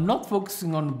moving. I'm not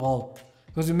focusing on the ball.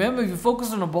 Because remember, if you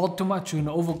focus on the ball too much, you're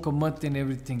going to overcommit and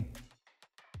everything.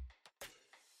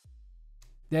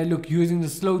 There, look, using the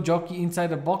slow jockey inside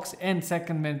the box and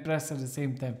second man press at the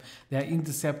same time. They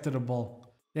intercepted the ball.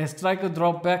 There's striker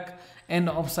drop back and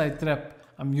the offside trap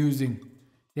I'm using.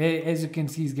 There, as you can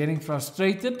see, he's getting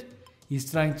frustrated.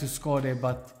 He's trying to score there,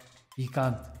 but he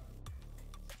can't.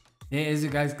 There, as you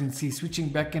guys can see, switching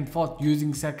back and forth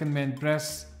using second man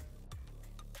press.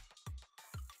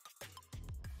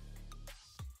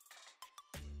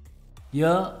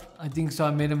 Yeah, I think so.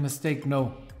 I made a mistake.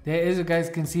 No. There, as you guys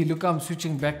can see, look, I'm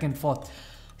switching back and forth.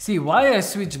 See why I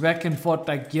switch back and forth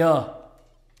like here.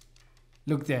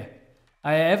 Look there.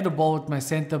 I have the ball with my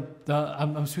center.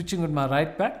 I'm switching with my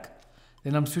right back.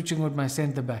 Then I'm switching with my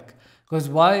center back. Because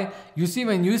why? You see,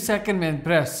 when you second man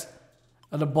press,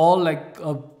 the ball, like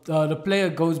the player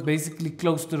goes basically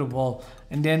close to the ball.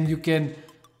 And then you can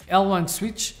L1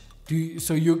 switch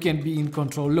so you can be in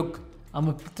control. Look,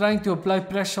 I'm trying to apply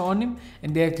pressure on him.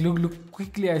 And there, look,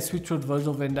 quickly I switch with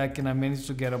Virgil van Dijk and I managed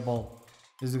to get a ball.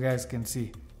 As you guys can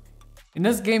see. In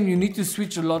this game, you need to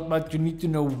switch a lot, but you need to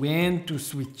know when to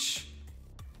switch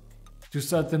to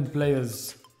certain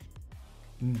players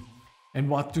and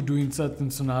what to do in certain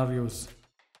scenarios.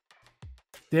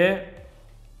 There,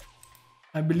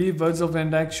 I believe Virgil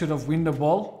van Dijk should have won the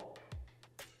ball.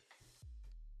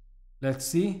 Let's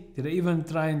see. Did I even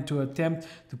try to attempt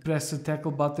to press the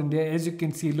tackle button there? As you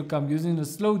can see, look, I'm using a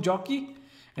slow jockey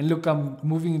and look, I'm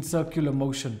moving in circular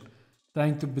motion,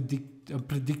 trying to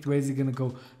predict where he's gonna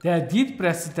go. There, I did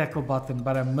press the tackle button,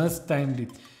 but I mistimed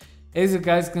it. As you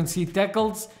guys can see,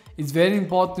 tackles, it's very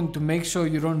important to make sure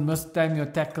you don't mistime your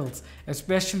tackles,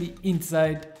 especially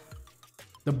inside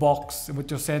the box with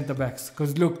your center backs.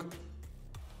 Because look,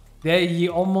 there he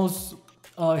almost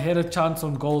had a chance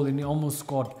on goal and he almost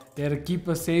scored. There, the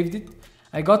keeper saved it.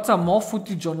 I got some more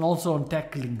footage also on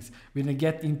tacklings. When I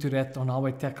get into that, on how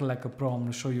I tackle like a pro, I'm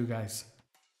going to show you guys.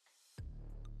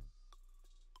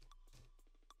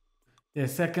 There,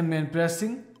 second man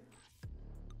pressing.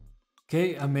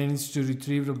 Okay, I managed to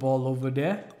retrieve the ball over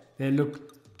there. They look,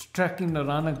 tracking the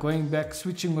runner, going back,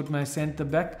 switching with my center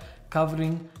back,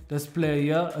 covering this player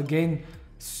here. Again,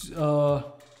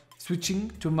 switching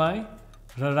to my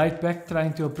right back,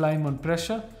 trying to apply him on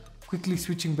pressure. Quickly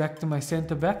switching back to my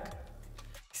center back.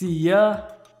 See here,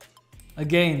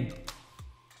 again,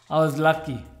 I was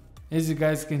lucky. As you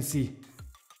guys can see,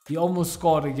 he almost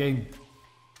scored again.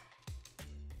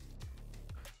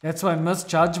 That's why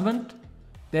misjudgment.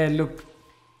 There, look,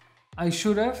 I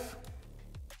should have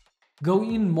go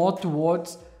in more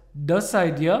towards this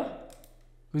side here,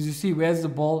 because you see where's the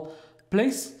ball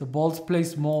placed. The ball's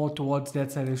placed more towards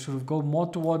that side. I should have go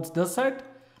more towards this side,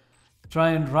 try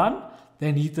and run,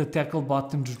 then hit the tackle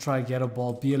button to try get a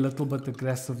ball. Be a little bit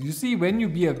aggressive. You see, when you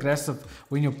be aggressive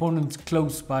when your opponent's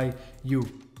close by you,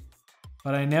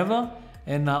 but I never,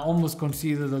 and I almost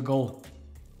conceded a goal,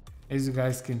 as you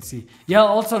guys can see. Yeah,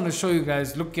 also want to show you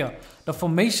guys, look here, the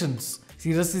formations.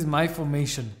 See, this is my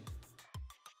formation.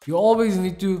 You always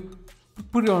need to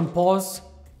put it on pause,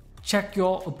 check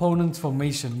your opponent's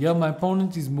formation. Yeah, my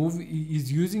opponent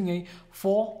is using a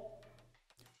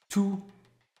 4-2-4.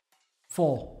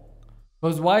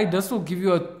 Because why? This will give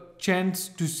you a chance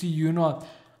to see, you know,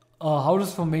 how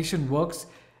this formation works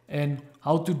and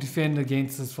how to defend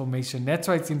against this formation. That's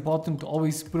why it's important to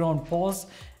always put on pause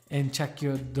and check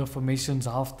the formations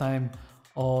halftime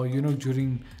or, you know,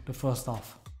 during the first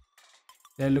half.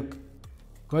 There, look.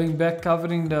 Going back,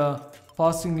 covering the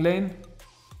passing lane.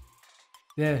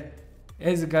 There,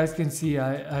 as you guys can see,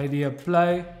 I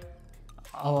reapply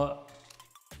our.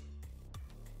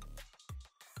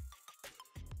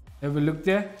 Have a look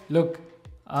there. Look,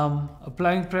 I'm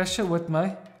applying pressure with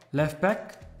my left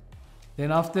back.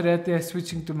 Then after that, they're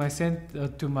switching to my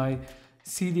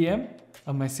CDM,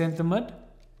 my center mid.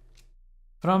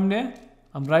 From there,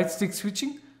 I'm right stick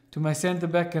switching to my center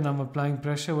back and I'm applying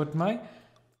pressure with my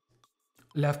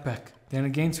left back. Then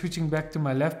again switching back to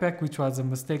my left back, which was a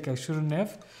mistake I shouldn't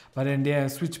have. But then there I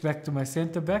switch back to my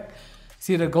center back.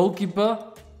 See, the goalkeeper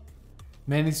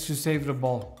managed to save the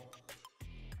ball.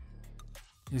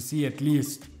 You see, at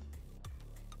least.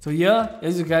 So here,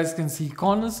 as you guys can see,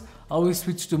 corners I always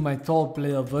switch to my tall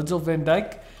player, Virgil van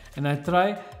Dijk, and I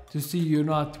try to see, you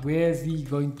know, where is he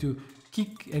going to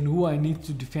kick and who I need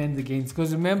to defend against.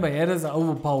 Because remember, headers are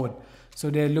overpowered. So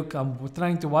there, look, I'm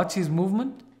trying to watch his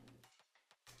movement.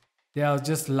 There, I was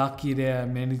just lucky there. I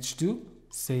managed to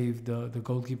save the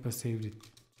goalkeeper saved it.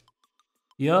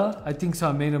 Yeah, I think so.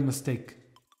 I made a mistake.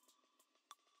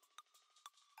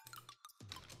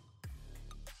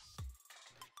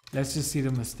 Let's just see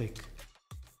the mistake.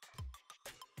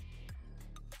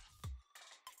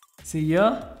 See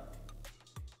here?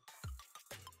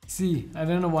 See, I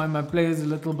don't know why my player is a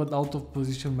little bit out of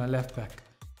position, my left back.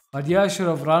 But here I should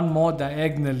have run more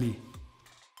diagonally.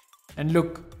 And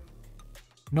look,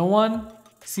 no one,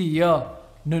 see here,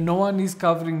 no one is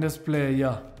covering this player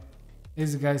here.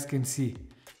 As you guys can see.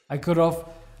 I could have,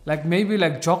 like maybe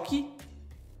like jockey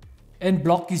and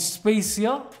block his space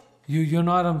here. You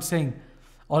know what I'm saying?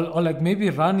 Or like maybe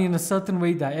run in a certain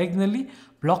way diagonally,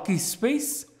 block his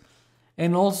space.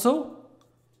 And also,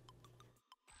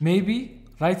 maybe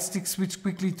right stick switch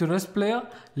quickly to this player,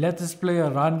 let this player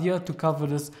run here to cover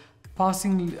this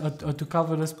passing, to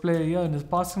cover this player here in this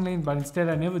passing lane, but instead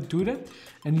I never do that.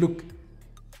 And look,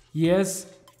 he has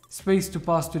space to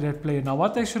pass to that player. Now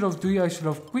what I should have done, I should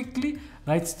have quickly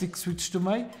right stick switch to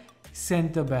my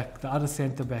center back, the other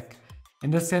center back.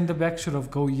 And the center back should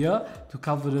have go here to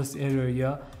cover this area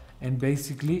here and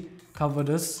basically cover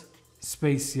this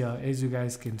space here, as you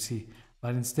guys can see.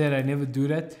 But instead I never do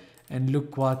that, and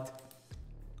look what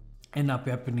ended up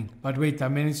happening. But wait, I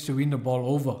managed to win the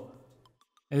ball over.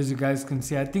 As you guys can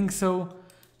see, I think so.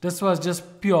 This was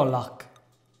just pure luck.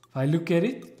 If I look at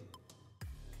it.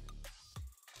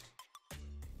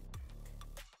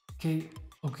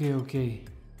 Okay.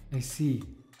 I see.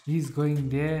 He's going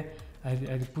there. I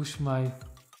push my...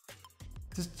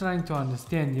 Just trying to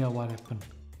understand here what happened.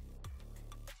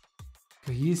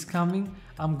 Okay, he's coming.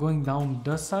 I'm going down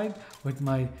this side with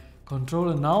my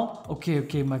controller now.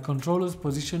 Okay, my controller's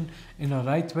positioned in a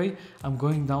right way. I'm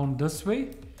going down this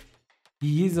way.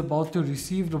 He is about to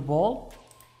receive the ball.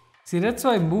 See, that's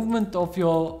why movement of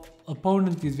your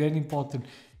opponent is very important.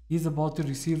 He's about to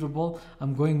receive the ball.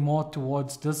 I'm going more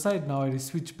towards this side. Now I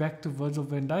switch back to Virgil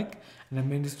van Dijk and I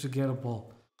managed to get a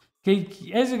ball. Okay,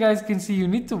 as you guys can see, you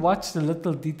need to watch the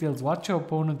little details. Watch your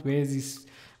opponent, where is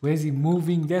he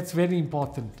moving. That's very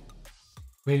important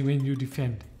when you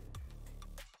defend.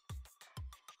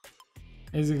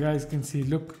 As you guys can see,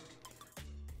 look,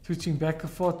 switching back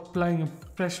and forth, applying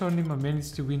pressure on him, I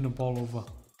managed to win the ball over.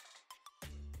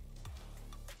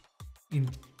 In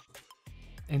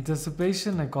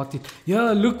anticipation, I got it.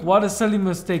 Yeah, look, what a silly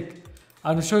mistake.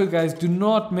 I'm gonna show you guys, do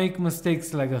not make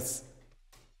mistakes like this.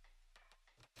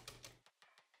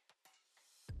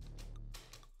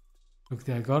 Look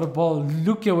there, I got a ball.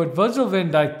 Look here with Virgil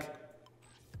van Dijk.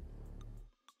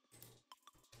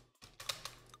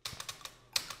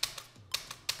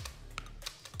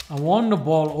 I won the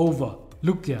ball over.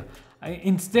 Look here.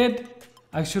 Instead,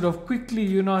 I should have quickly,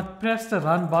 you know, pressed the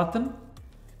run button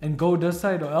and go this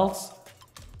side, or else.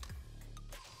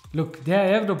 Look, there I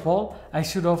have the ball. I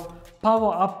should have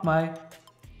power up my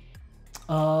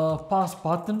pass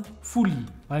button fully.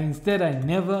 But instead, I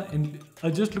never, and I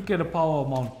just look at the power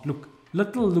amount. Look.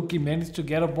 Little Lucky managed to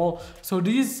get a ball. So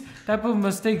these type of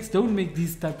mistakes, don't make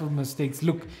these type of mistakes.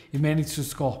 Look, he managed to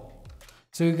score.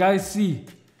 So you guys see.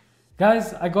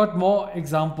 Guys, I got more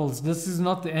examples. This is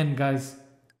not the end, guys.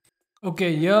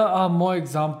 Okay, here are more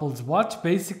examples. Watch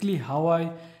basically how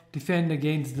I defend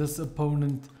against this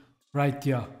opponent right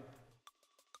here.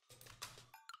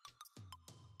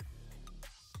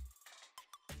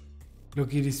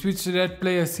 Look, he switched to that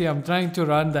player. See, I'm trying to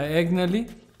run diagonally.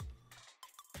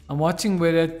 I'm watching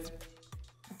where that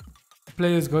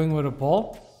player is going with the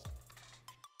ball.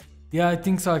 Yeah, I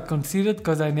think so. I conceded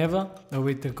because I never... Oh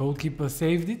wait, the goalkeeper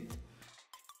saved it.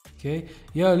 Okay.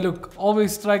 Yeah, look.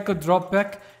 Always striker drop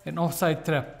back and offside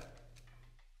trap.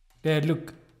 There,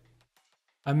 look.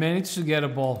 I managed to get a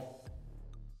ball.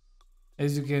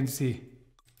 As you can see.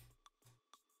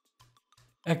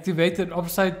 Activated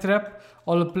offside trap.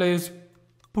 All the players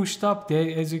pushed up there.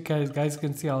 As you guys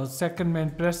can see, I was second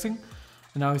man pressing.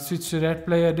 And now I switch to that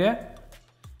player there.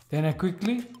 Then I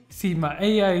quickly see my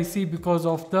AI, see, because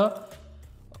of the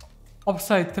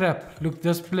offside trap. Look,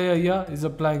 this player here is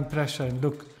applying pressure. And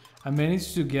look, I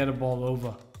managed to get a ball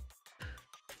over.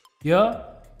 Here,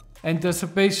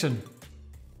 anticipation.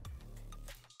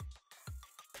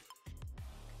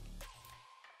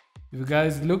 If you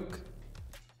guys look,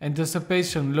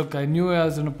 anticipation. Look, I knew I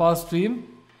was going to pass to him.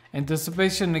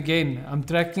 Anticipation again. I'm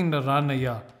tracking the runner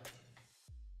here.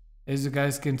 As you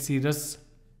guys can see this.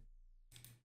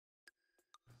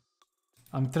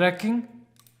 I'm tracking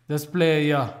this player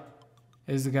here,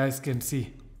 as you guys can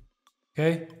see.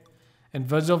 Okay, and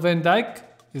Virgil van Dijk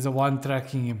is the one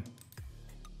tracking him.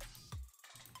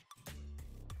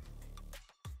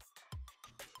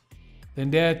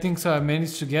 Then there, I think so I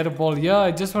managed to get a ball here.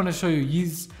 I just want to show you,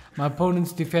 he's my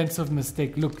opponent's defensive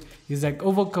mistake. Look, he's like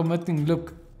overcommitting.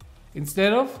 Look,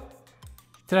 instead of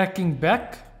tracking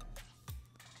back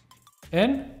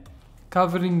and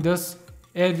covering this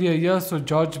area here so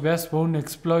George Best won't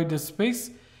exploit the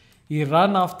space, he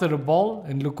ran after the ball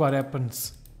and look what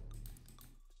happens.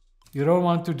 You don't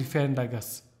want to defend like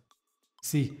us.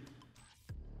 See.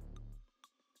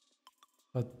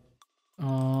 But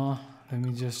let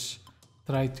me just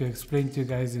try to explain to you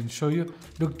guys and show you.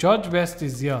 Look, George Best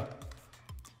is here.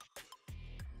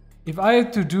 If I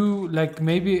had to do like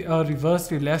maybe a reverse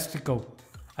elastico,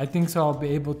 I think so I'll be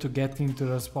able to get into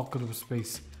this pocket of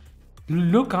space.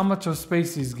 Look how much of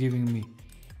space he's giving me.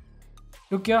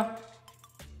 Look here,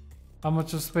 how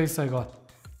much of space I got.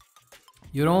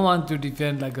 You don't want to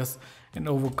defend like us and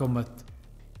overcommit.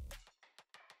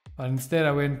 But instead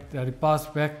I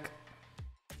passed back.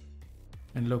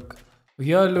 And look,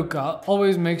 here look, I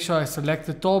always make sure I select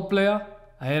the tall player.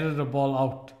 I headed the ball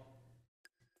out.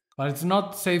 But it's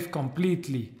not safe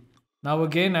completely. Now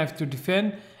again I have to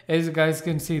defend. As you guys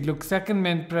can see, look, second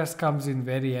man press comes in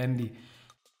very handy.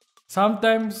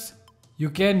 Sometimes you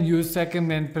can use second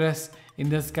man press in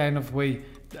this kind of way.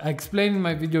 I explained in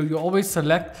my video, you always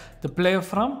select the player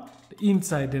from the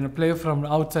inside and a player from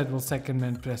the outside will second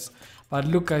man press. But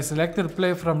look, I selected a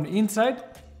player from the inside.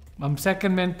 I'm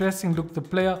second man pressing. Look, the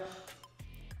player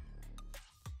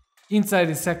inside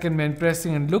is second man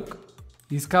pressing, and look,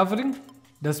 he's covering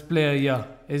this player here,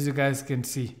 as you guys can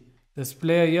see. This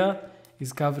player here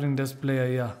is covering this player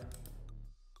here.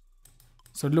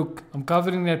 So look, I'm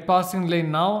covering that passing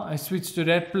lane now. I switch to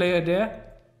that player there.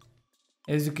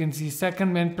 As you can see,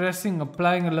 second man pressing,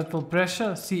 applying a little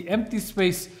pressure. See, empty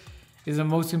space is the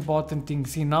most important thing.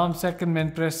 See, now I'm second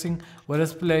man pressing with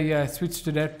this player here. I switch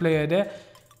to that player there.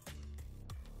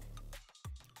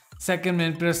 Second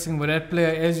man pressing with that player,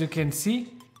 as you can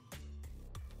see.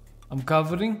 I'm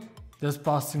covering this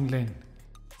passing lane.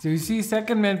 So you see,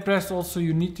 second man press also,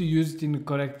 you need to use it in the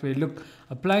correct way. Look,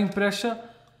 applying pressure.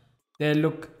 There,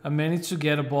 look, I managed to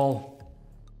get a ball.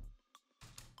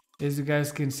 As you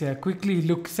guys can see, I quickly,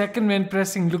 look, second man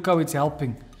pressing, look how it's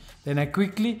helping. Then I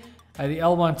quickly, at the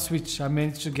L1 switch, I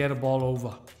managed to get a ball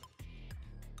over.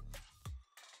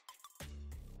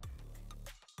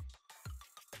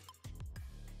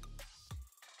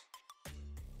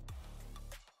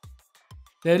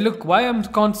 There, look, why I'm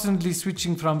constantly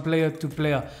switching from player to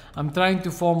player. I'm trying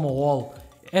to form a wall.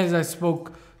 As I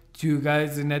spoke to you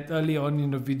guys in that early on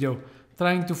in the video,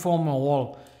 trying to form a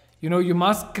wall. You know, you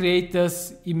must create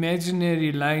this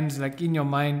imaginary lines like in your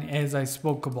mind, as I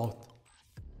spoke about.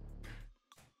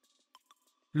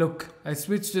 Look, I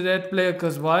switched to that player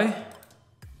because why?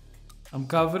 I'm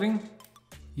covering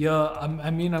here.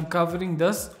 I'm covering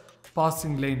this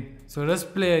passing lane. So this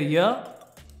player here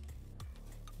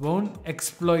won't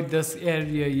exploit this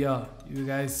area here. You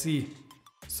guys see.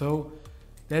 So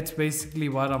that's basically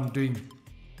what I'm doing.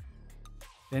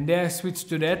 Then there I switch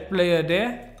to that player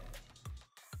there.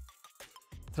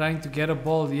 Trying to get a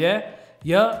ball here.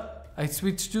 Here I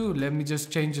switch to, let me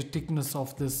just change the thickness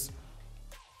of this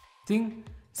thing.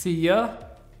 See here,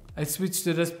 I switch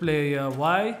to this player here.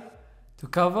 Why? To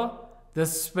cover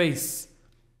this space.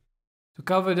 To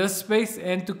cover this space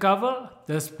and to cover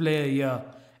this player here,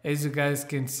 as you guys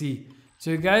can see.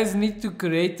 So you guys need to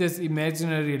create this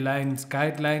imaginary lines,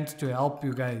 guidelines to help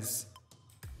you guys.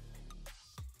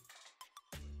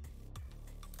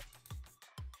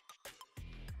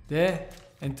 There,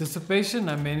 anticipation,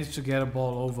 I managed to get a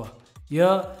ball over.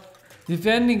 Here,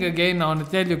 defending again, I want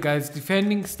to tell you guys,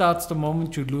 defending starts the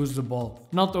moment you lose the ball.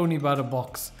 Not only by the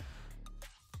box.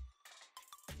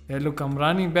 There, look, I'm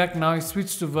running back now. I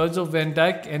switched to Virgil van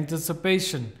Dijk,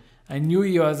 anticipation. I knew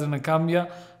he was going to come here.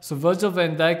 So Virgil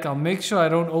van Dijk, I'll make sure I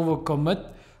don't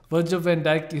overcommit. Virgil van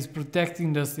Dijk is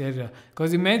protecting this area.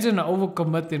 Because imagine I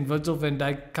overcommit and Virgil van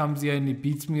Dijk comes here and he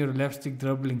beats me with left stick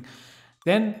dribbling.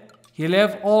 Then he'll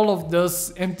have all of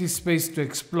this empty space to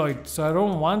exploit. So I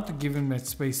don't want to give him that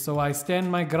space. So I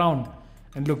stand my ground.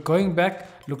 And look, going back,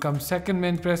 look, I'm second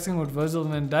man pressing with Virgil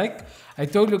van Dijk. I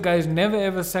told you guys, never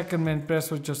ever second man press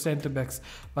with your center backs.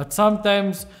 But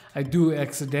sometimes I do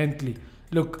accidentally.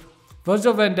 Look,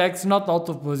 Virgil van Dijk's not out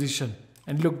of position.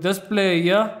 And look, this player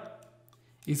here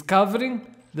is covering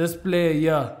this player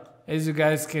here, as you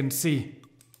guys can see.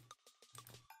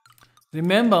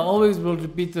 Remember, always will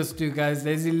repeat this to you guys.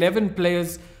 There's 11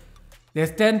 players.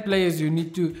 There's 10 players you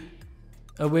need to,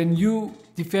 when you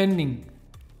defending,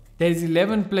 There's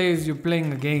 11 players you're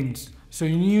playing against. So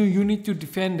you need to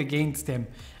defend against them.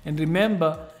 And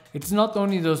remember, it's not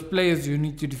only those players you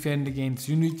need to defend against.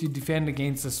 You need to defend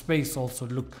against the space also.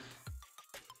 Look.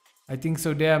 I think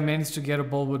so there I managed to get a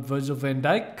ball with Virgil van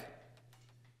Dijk.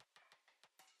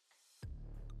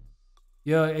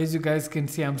 Here, as you guys can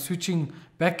see, I'm switching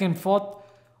back and forth.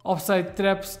 Offside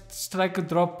traps, striker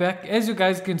drop back. As you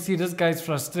guys can see, this guy's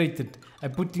frustrated. I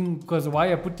put him, because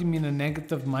why? I put him in a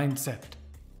negative mindset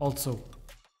also.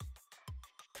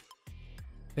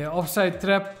 The offside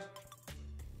trap,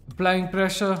 applying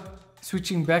pressure,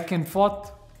 switching back and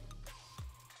forth.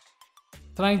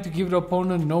 Trying to give the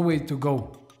opponent no way to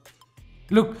go.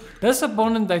 Look, this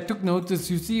opponent I took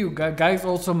notice. You see, you guys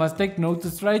also must take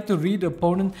notice. Try to read the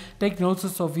opponent. Take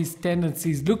notice of his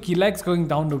tendencies. Look, he likes going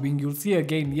down the wing. You'll see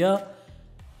again here.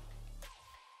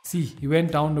 See, he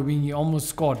went down the wing. He almost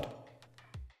scored.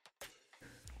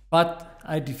 But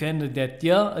I defended that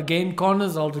here. Again,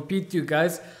 corners, I'll repeat to you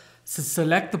guys. So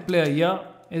select the player here.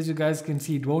 As you guys can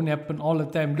see, it won't happen all the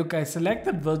time. Look, I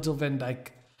selected Virgil van Dijk.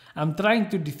 I'm trying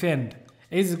to defend.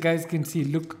 As you guys can see,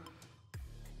 look.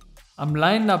 I'm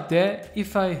lined up there.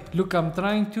 If I look, I'm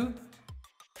trying to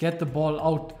get the ball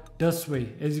out this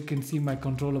way. As you can see my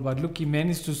controller, but look, he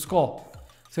managed to score.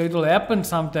 So it will happen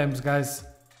sometimes, guys.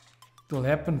 It will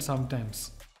happen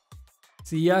sometimes.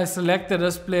 See, yeah, I selected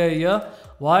this player here.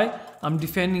 Why? I'm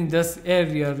defending this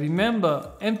area.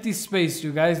 Remember, empty space.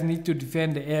 You guys need to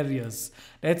defend the areas.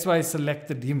 That's why I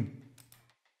selected him.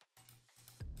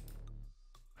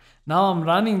 Now I'm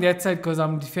running that side because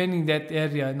I'm defending that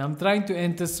area and I'm trying to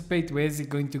anticipate where is he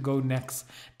going to go next.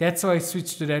 That's why I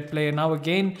switched to that player. Now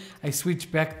again, I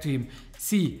switch back to him.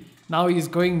 See, now he's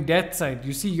going that side.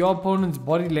 You see your opponent's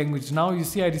body language. Now you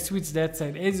see I switched that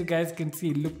side. As you guys can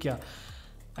see, look here.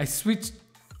 I switched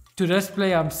to this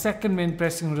player. I'm second man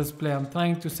pressing this player. I'm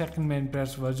trying to second man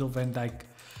press Virgil van Dijk.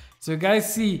 So you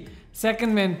guys see,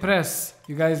 second man press,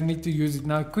 you guys need to use it.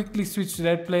 Now quickly switch to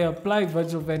that player, apply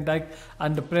Virgil van Dijk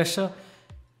under pressure.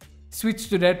 Switch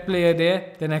to that player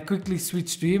there, then I quickly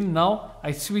switch to him. Now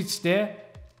I switch there.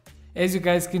 As you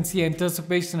guys can see,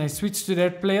 anticipation, I switch to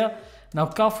that player. Now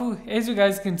Cafu, as you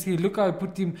guys can see, look how I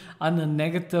put him on a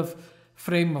negative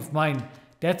frame of mind.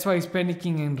 That's why he's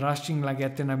panicking and rushing like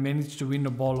that, and I managed to win the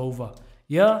ball over.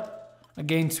 Yeah.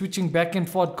 Again, switching back and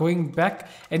forth, going back.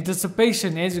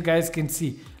 Anticipation, as you guys can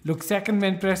see. Look, second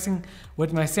man pressing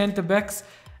with my center backs.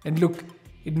 And look,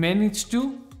 it managed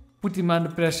to put him under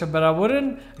pressure. But I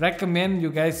wouldn't recommend you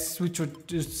guys switch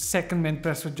with second man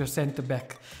press with your center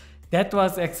back. That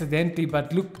was accidentally.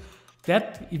 But look,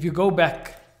 that if you go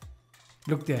back,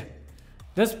 look there.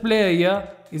 This player here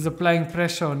is applying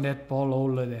pressure on that ball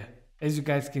holder there. As you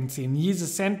guys can see. And he's a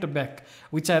center back,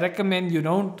 which I recommend you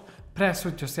don't press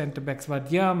with your center backs, but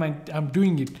yeah, I'm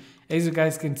doing it, as you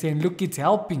guys can see, and look, it's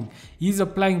helping. He's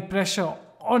applying pressure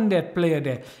on that player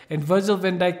there, and Virgil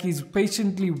van Dijk is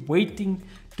patiently waiting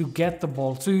to get the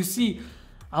ball. So you see,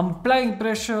 I'm applying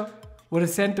pressure with a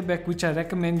center back, which I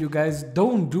recommend you guys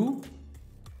don't do,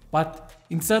 but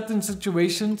in certain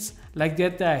situations like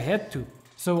that I had to.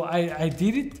 So I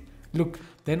did it. Look,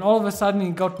 then all of a sudden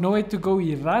he got nowhere to go.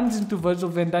 He runs into Virgil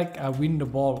van Dijk. I win the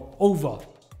ball over.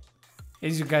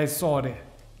 As you guys saw there.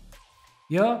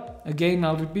 Yeah, again,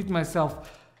 I'll repeat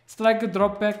myself. Striker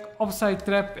drop back, offside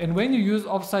trap. And when you use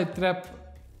offside trap,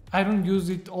 I don't use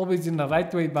it always in the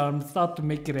right way, but I'm starting to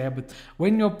make it a habit.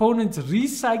 When your opponent's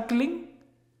recycling,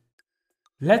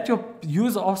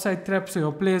 use offside trap so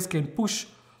your players can push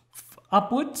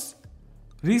upwards.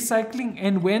 Recycling,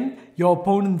 and when your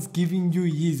opponent's giving you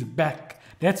his back.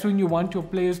 That's when you want your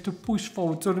players to push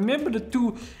forward. So remember the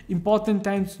two important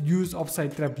times to use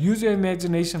offside trap. Use your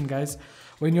imagination, guys.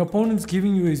 When your opponent's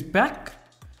giving you his back,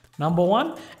 number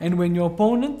one, and when your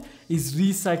opponent is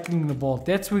recycling the ball.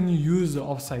 That's when you use the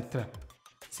offside trap.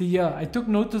 See here, I took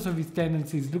notice of his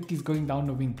tendencies. Look, he's going down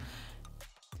the wing.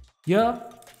 Here,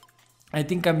 I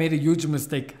think I made a huge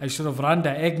mistake. I should have run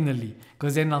diagonally,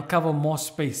 because then I'll cover more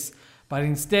space. But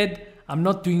instead, I'm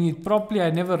not doing it properly. I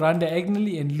never run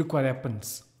diagonally, and look what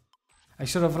happens. I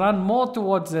should have run more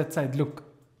towards that side. Look.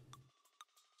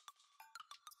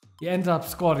 He ends up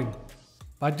scoring.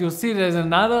 But you'll see there's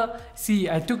another. See,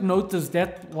 I took notice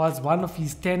that was one of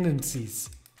his tendencies.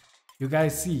 You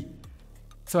guys see.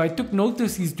 So I took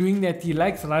notice he's doing that. He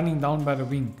likes running down by the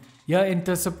wing. Yeah,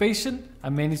 anticipation. I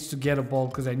managed to get a ball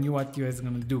because I knew what he was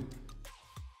going to do.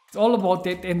 It's all about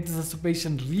that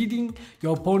anticipation, reading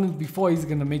your opponent before he's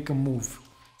going to make a move.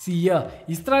 See here,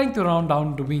 he's trying to round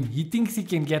down the wing. He thinks he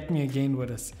can get me again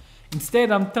with us.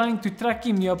 Instead, I'm trying to track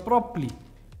him here properly.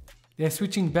 They're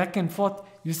switching back and forth.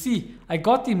 You see, I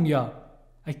got him here.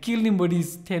 I killed him with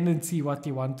his tendency, what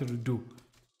he wanted to do.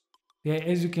 There,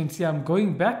 as you can see, I'm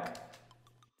going back.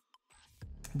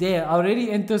 There, I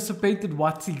already anticipated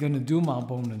what's he gonna do, my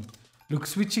opponent. Look,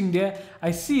 switching there.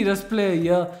 I see this player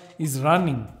here is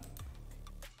running.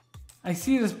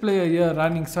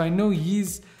 So I know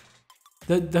he's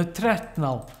the threat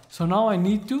now. So now I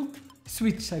need to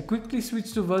switch. I quickly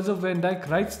switch to Virgil van Dijk.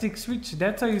 Right stick switch.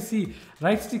 That's how you see.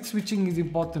 Right stick switching is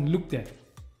important. Look there.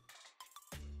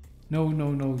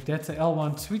 No. That's a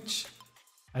L1 switch,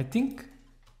 I think.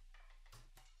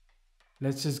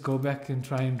 Let's just go back and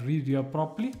try and read here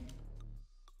properly.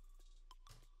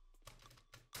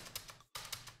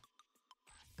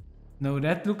 No,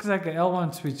 that looks like a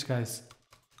L1 switch, guys.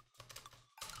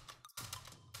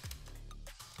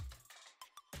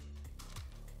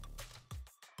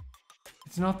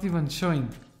 It's not even showing.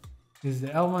 Is the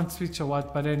L1 switch or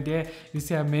what? But then there, you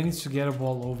see I managed to get a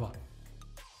ball over.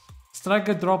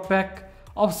 Striker drop back,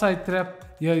 offside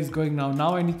trap. Here he's going now.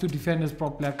 Now I need to defend this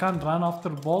properly. I can't run after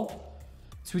the ball.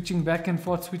 Switching back and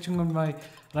forth, switching on my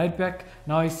right back.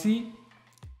 Now I see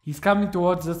he's coming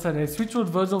towards this side. I switch with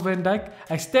Virgil van Dijk.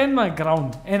 I stand my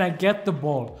ground and I get the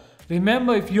ball.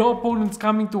 Remember, if your opponent's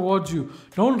coming towards you,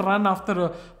 don't run after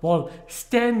the ball.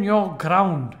 Stand your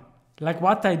ground. Like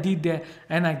what I did there,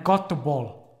 and I got the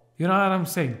ball. You know what I'm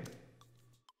saying?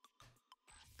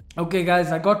 Okay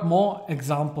guys, I got more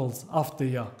examples after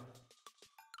here.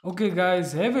 Okay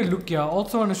guys, have a look here. I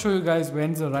also want to show you guys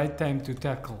when's the right time to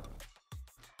tackle.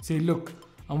 See, look,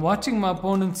 I'm watching my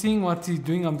opponent, seeing what he's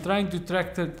doing. I'm trying to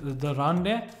track the run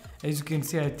there. As you can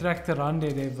see, I tracked the run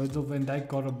there. Virgil van Dijk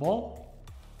got a ball.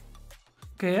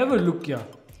 Okay, have a look here.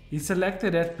 He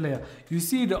selected that player. You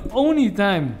see, the only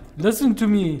time, listen to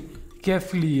me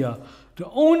carefully here. The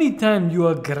only time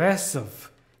you're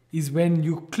aggressive is when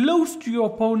you're close to your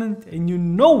opponent and you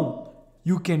know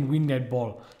you can win that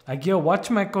ball. Like here, watch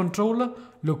my controller.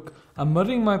 Look, I'm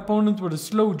mirroring my opponent with a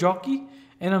slow jockey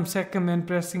and I'm second man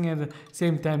pressing at the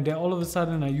same time. There, all of a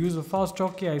sudden, I use a fast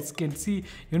jockey. I can see,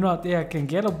 you know, there I can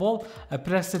get a ball. I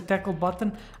press the tackle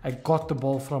button. I got the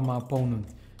ball from my opponent.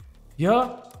 Here,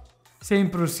 same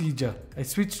procedure. I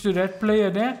switch to that player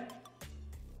there.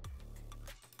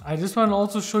 I just want to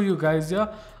also show you guys here,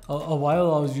 a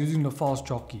while I was using the fast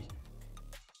jockey.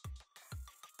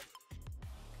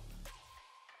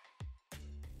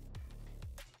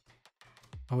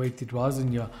 Oh wait, it wasn't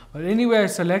here. But anyway, I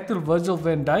selected Virgil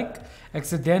van Dijk.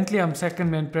 Accidentally, I'm second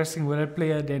man pressing with that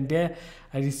player. Then there,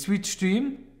 I switched to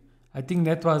him. I think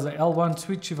that was a L1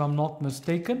 switch if I'm not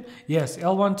mistaken. Yes,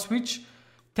 L1 switch.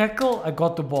 Tackle, I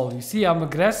got the ball. You see, I'm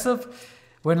aggressive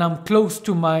when I'm close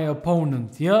to my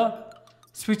opponent. Here,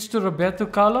 switch to Roberto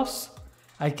Carlos.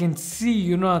 I can see,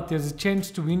 you know, there's a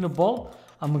chance to win the ball.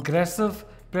 I'm aggressive.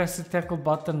 Press the tackle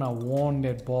button. I won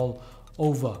that ball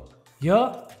over.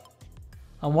 Here,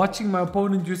 I'm watching my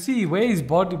opponent. You see where his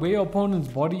body, where your opponent's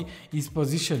body is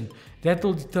positioned. That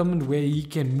will determine where he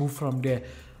can move from there.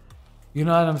 You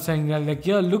know what I'm saying? Like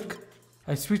here, look.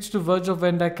 I switched to Virgil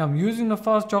van Dijk. I'm using the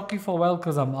fast jockey for a while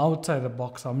because I'm outside the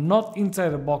box. I'm not inside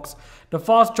the box. The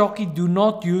fast jockey, do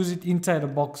not use it inside the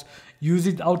box. Use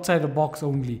it outside the box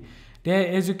only. There,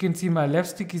 as you can see, my left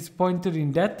stick is pointed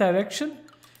in that direction.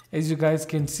 As you guys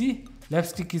can see, left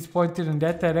stick is pointed in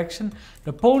that direction. The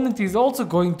opponent is also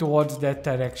going towards that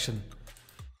direction.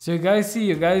 So you guys see,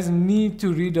 you guys need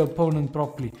to read the opponent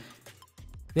properly.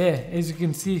 There, as you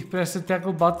can see, press the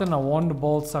tackle button. I won the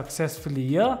ball successfully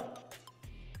here.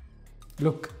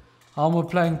 Look, I'm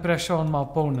applying pressure on my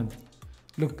opponent.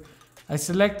 Look, I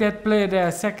select that player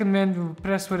there, second man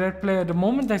press with that player. The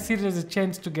moment I see there's a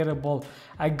chance to get a ball,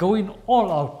 I go in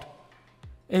all out.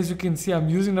 As you can see, I'm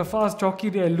using the fast jockey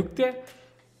there. Look there,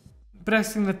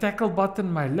 pressing the tackle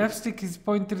button. My left stick is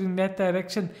pointed in that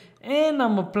direction and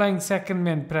I'm applying second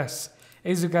man press.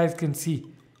 As you guys can see,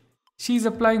 she's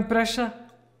applying pressure.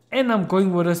 And I'm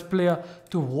going with this player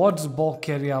towards the ball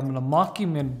carrier. I'm going to mark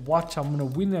him and watch. I'm going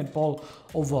to win that ball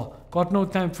over. Got no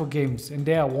time for games. And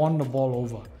there I won the ball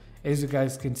over. As you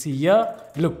guys can see here.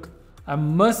 Look, I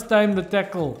must time the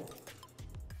tackle.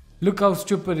 Look how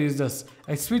stupid is this.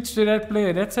 I switched to that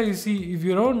player. That's how you see, if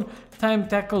you don't time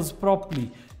tackles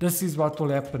properly, this is what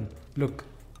will happen. Look.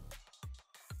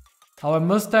 How I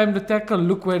must time the tackle.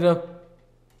 Look where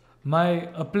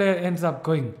a player ends up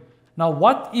going. Now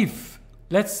what if...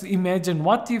 Let's imagine,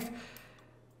 what if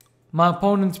my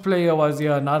opponent's player was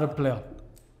here, another player.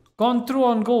 Gone through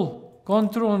on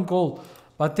goal.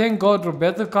 But thank God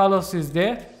Roberto Carlos is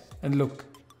there. And look,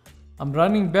 I'm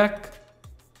running back,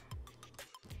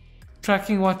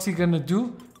 tracking what's he gonna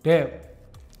do. There,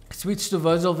 Switch to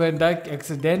Virgil van Dijk.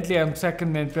 Accidentally, I'm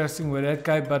second man pressing with that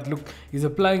guy, but look, he's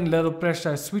applying little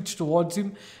pressure. I switch towards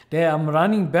him. There, I'm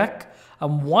running back.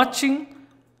 I'm watching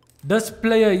this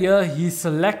player here. He's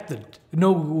selected.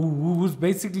 Who's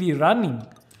basically running.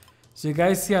 So you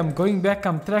guys see, I'm going back.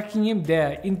 I'm tracking him.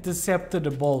 There, intercepted the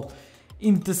ball.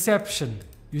 Interception.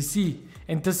 You see,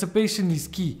 anticipation is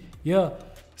key. Yeah,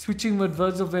 switching with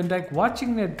Virgil van Dijk.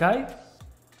 Watching that guy.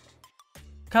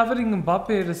 Covering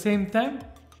Mbappe at the same time.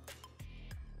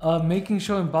 Making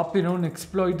sure Mbappe don't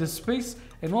exploit the space,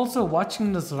 and also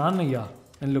watching this runner here.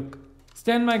 And look,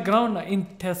 stand my ground.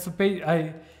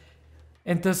 I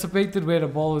anticipated where the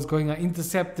ball was going. I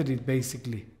intercepted it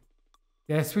basically.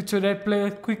 Yeah, switch to that player.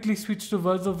 Quickly switch to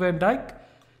Virgil van Dijk.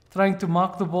 Trying to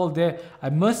mark the ball there. I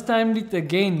mistimed it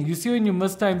again. You see when you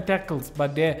mistime tackles,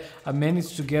 but there I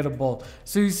managed to get a ball.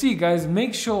 So you see guys,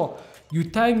 make sure you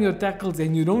time your tackles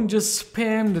and you don't just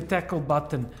spam the tackle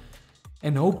button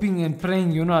and hoping and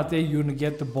praying you're not there, you're gonna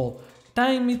get the ball.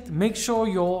 Time it, make sure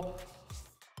your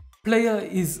player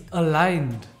is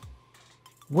aligned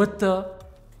with the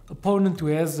opponent who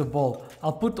has the ball.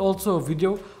 I'll put also a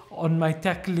video on my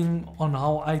tackling, on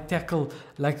how I tackle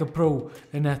like a pro,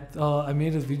 and I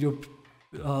made a video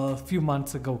a few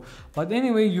months ago. But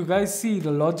anyway, you guys see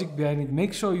the logic behind it.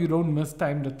 Make sure you don't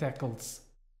mistime the tackles.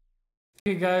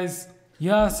 Okay guys,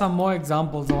 here are some more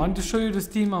examples. I want to show you this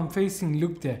team I'm facing.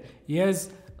 Look there. He has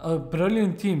a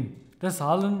brilliant team. This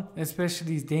Haaland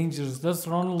especially is dangerous. This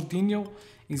Ronaldinho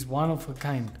is one of a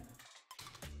kind.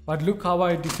 But look how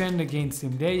I defend against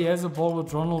him. There he has a ball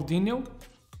with Ronaldinho.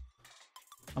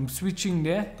 I'm switching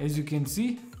there, as you can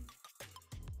see.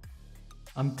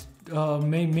 I'm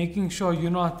making sure you're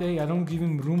not there. I don't give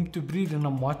him room to breathe, and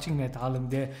I'm watching that Haaland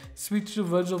there. Switch to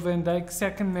Virgil van Dijk,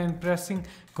 second man pressing,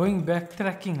 going back,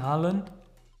 tracking Haaland.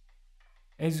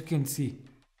 As you can see.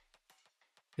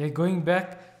 They're going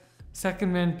back,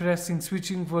 second man pressing,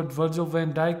 switching for Virgil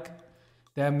van Dijk.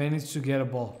 They managed to get a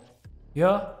ball.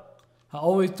 Yeah, I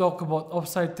always talk about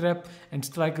offside trap and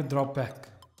striker drop back.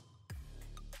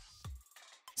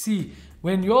 See,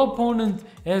 when your opponent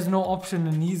has no option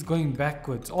and he's going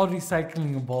backwards or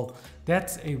recycling a ball,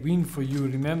 that's a win for you.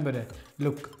 Remember that.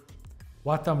 Look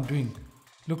what I'm doing.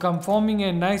 Look, I'm forming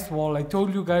a nice wall. I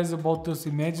told you guys about those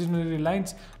imaginary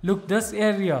lines. Look, this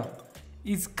area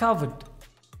is covered.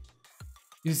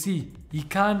 You see, he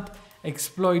can't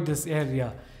exploit this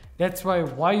area. That's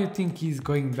why you think he's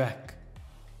going back.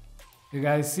 You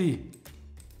guys see.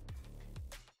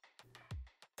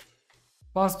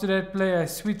 Pass to that player, I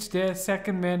switch there,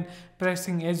 second man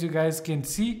pressing, as you guys can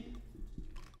see.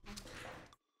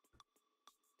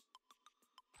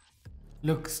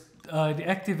 Look,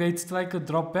 deactivate striker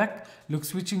drop back. Look,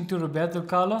 switching to Roberto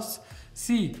Carlos.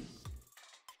 See,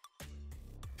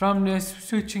 from there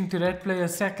switching to that player,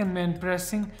 second man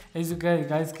pressing, as you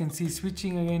guys can see,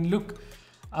 switching again. Look,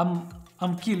 I'm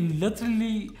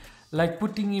literally like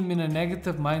putting him in a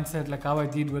negative mindset, like how I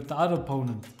did with the other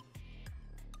opponent.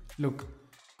 Look,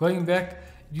 going back,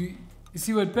 you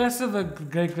see what passive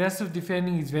aggressive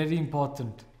defending is very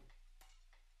important.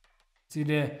 See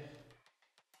there,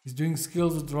 he's doing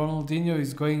skills with Ronaldinho,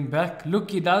 he's going back.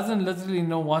 Look, he doesn't literally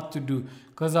know what to do,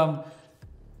 because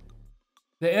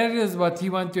the areas what he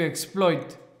wants to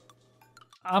exploit,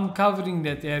 I'm covering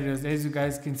that areas, as you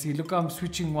guys can see. Look, I'm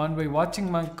switching one way, watching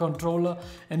my controller,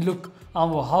 and look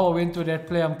how I went to that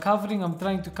play. I'm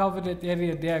trying to cover that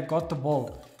area there. I got the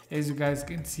ball, as you guys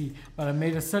can see, but I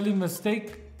made a silly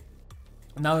mistake.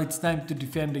 Now it's time to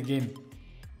defend again.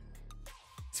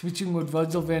 Switching with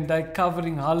Virgil van Dijk,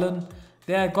 covering Haaland.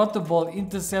 There I got the ball,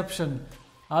 interception.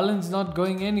 Haaland's not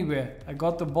going anywhere. I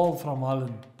got the ball from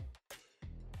Haaland.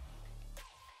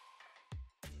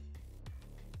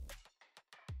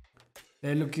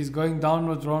 There, look, he's going down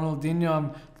with Ronaldinho.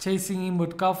 I'm chasing him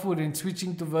with Cafu, then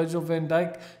switching to Virgil van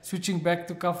Dijk, switching back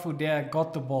to Cafu. There I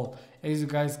got the ball, as you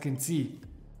guys can see.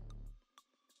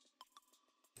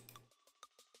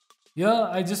 Yeah,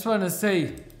 I just want to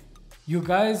say, you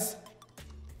guys,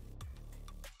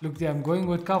 look there, I'm going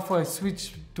with Cafu. I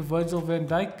switch to Virgil van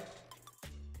Dijk.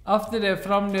 After that,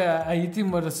 from there, I hit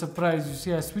him with a surprise. You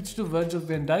see, I switched to Virgil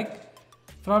van Dijk.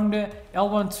 From there,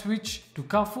 L1 switch to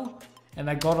Cafu, and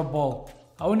I got a ball.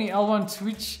 I only L1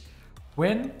 switch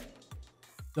when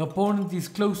the opponent is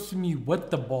close to me with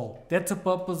the ball. That's the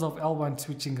purpose of L1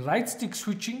 switching. Right stick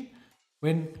switching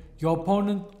when your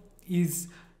opponent is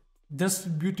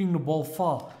distributing the ball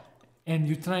far and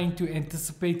you're trying to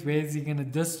anticipate where is he going to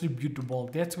distribute the ball.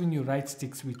 That's when you right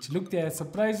stick switch. Look there, I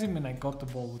surprised him and I got the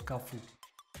ball with Cafu.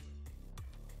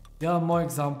 There are more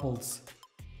examples.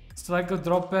 Striker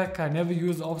drop back. I never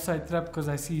use offside trap because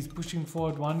I see he's pushing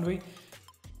forward one way.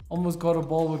 Almost got a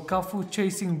ball with Cafu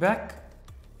chasing back.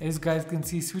 As you guys can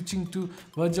see, switching to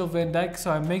Virgil van Dijk.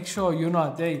 So I make sure, you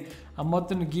know, hey, I'm not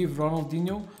going to give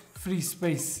Ronaldinho free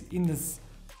space in this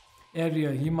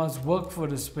area. He must work for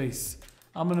the space.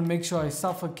 I'm going to make sure I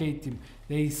suffocate him.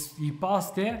 He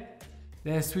passed there.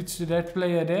 They switch to that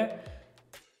player there.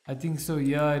 I think so,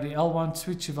 yeah, the L1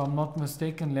 switch if I'm not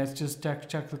mistaken. Let's just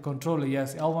check the controller.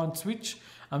 Yes, L1 switch.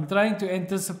 I'm trying to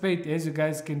anticipate, as you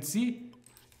guys can see.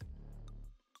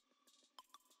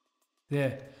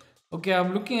 There. Okay,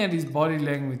 I'm looking at his body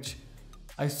language.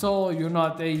 I saw, you know,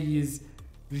 he's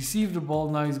received the ball.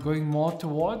 Now he's going more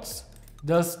towards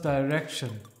this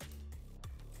direction.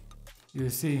 You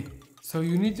see. So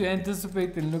you need to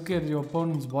anticipate and look at your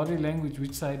opponent's body language,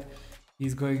 which side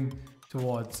he's going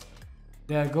towards.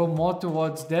 There, I go more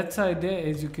towards that side there,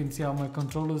 as you can see how my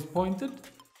controller is pointed.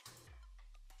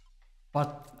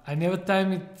 But I never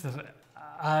time it,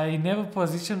 I never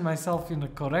position myself in a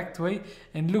correct way.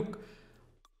 And look,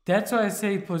 that's why I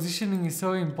say positioning is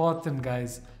so important,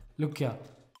 guys. Look here.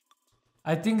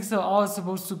 I think so I was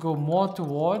supposed to go more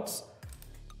towards,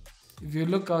 if you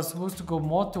look, I was supposed to go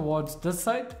more towards this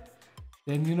side.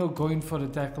 Then, you know, going for the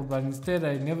tackle, but instead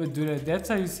I never do that. That's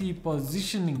how you see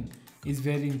positioning is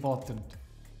very important.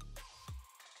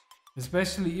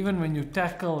 Especially even when you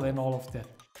tackle and all of that.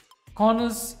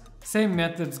 Corners, same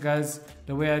methods, guys.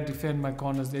 The way I defend my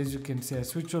corners, as you can see. I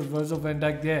switch with Virgil van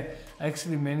Dijk there. I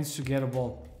actually managed to get a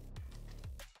ball.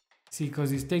 See, because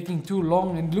he's taking too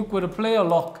long. And look with a player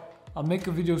lock. I'll make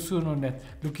a video soon on that.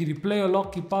 Look at the player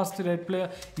lock. He passed to that player.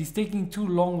 He's taking too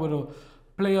long with a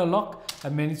player lock. I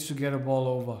managed to get a ball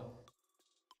over.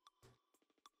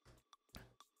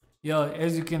 Yeah,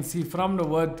 as you can see from the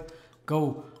word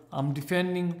go, I'm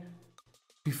defending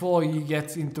before he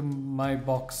gets into my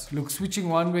box. Look, switching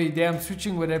one way there, I'm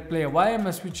switching with that player. Why am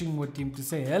I switching with him? To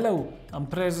say hello, I'm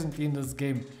present in this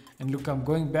game. And look, I'm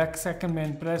going back, second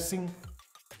man pressing.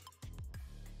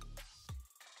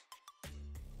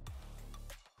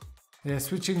 Yeah,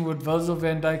 switching with Virgil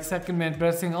van Dijk, second man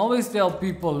pressing. Always tell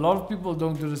people, a lot of people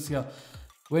don't do this here.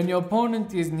 When your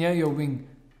opponent is near your wing,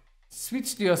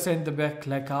 switch to your center back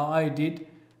like how I did.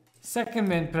 Second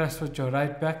man press with your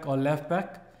right back or left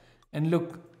back. And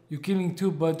look, you're killing two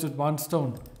birds with one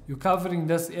stone. You're covering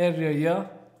this area here.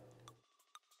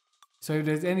 So if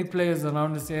there's any players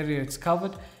around this area, it's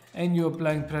covered. And you're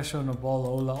applying pressure on the ball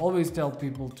holder. Always tell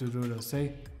people to do this, eh?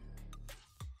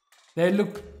 There,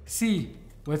 look, see.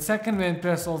 With second man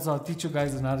press also, I'll teach you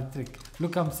guys another trick.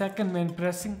 Look, I'm second man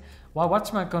pressing. Well,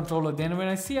 watch my controller. Then when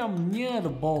I see I'm near the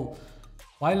ball,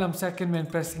 while I'm second man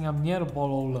pressing, I'm near the ball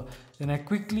holder. Then I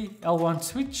quickly L1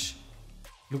 switch.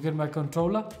 Look at my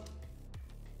controller.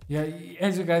 Yeah,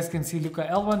 as you guys can see, look at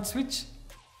L1 switch.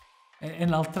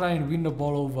 And I'll try and win the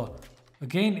ball over.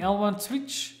 Again, L1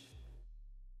 switch.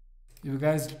 You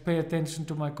guys pay attention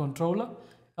to my controller.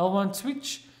 L1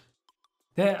 switch.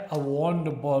 There, I won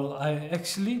the ball. I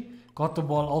actually got the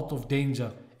ball out of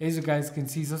danger, as you guys can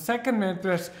see. So second man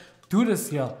press, do this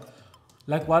here.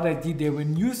 Like what I did there.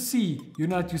 When you see, you're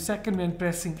not your second man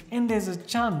pressing and there's a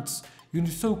chance you're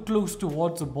so close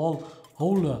towards the ball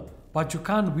holder, but you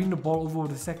can't win the ball over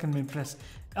with the second man press.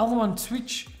 L1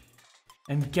 switch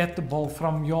and get the ball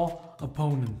from your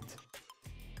opponent.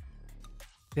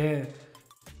 There.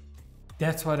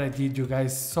 That's what I did, you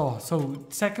guys saw. So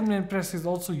second man press is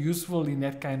also useful in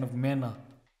that kind of manner.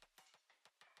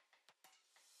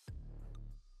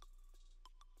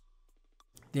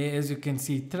 There, as you can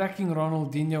see, tracking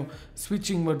Ronaldinho,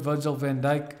 switching with Virgil van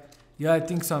Dijk. Yeah, I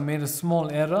think so. I made a small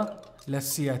error. Let's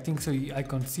see. I think so. I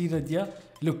conceded here.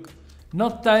 Look,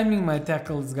 not timing my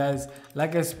tackles, guys.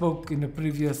 Like I spoke in the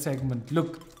previous segment.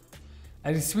 Look,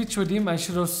 I switched with him. I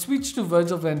should have switched to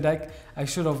Virgil van Dijk. I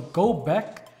should have go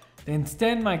back. Then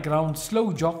stand my ground,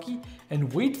 slow jockey,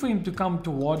 and wait for him to come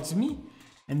towards me,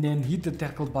 and then hit the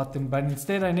tackle button. But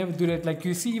instead I never do that. Like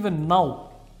you see even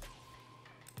now.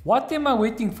 What am I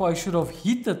waiting for? I should have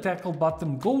hit the tackle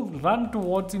button, go run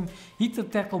towards him, hit the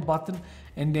tackle button,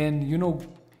 and then, you know,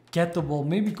 get the ball.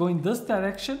 Maybe go in this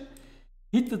direction,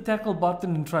 hit the tackle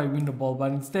button and try win the ball.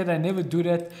 But instead I never do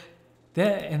that.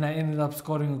 There, and I ended up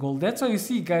scoring a goal. That's why you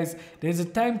see, guys, there's a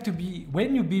time to be,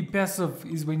 when you be passive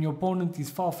is when your opponent is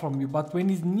far from you, but when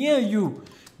he's near you,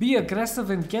 be aggressive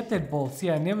and get that ball. See,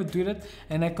 I never do that,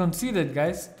 and I conceded,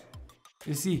 guys.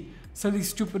 You see, silly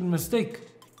stupid mistake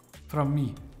from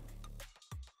me.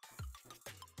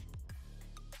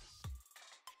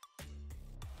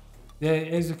 There,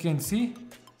 as you can see,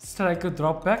 striker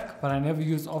drop back, but I never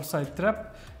use offside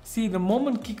trap. See, the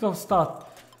moment kickoff start,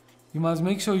 you must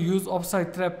make sure you use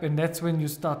offside trap, and that's when you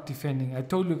start defending. I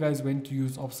told you guys when to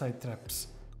use offside traps.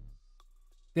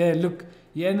 There, look,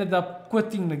 he ended up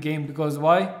quitting the game because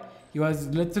why? He was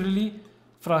literally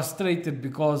frustrated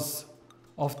because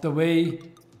of the way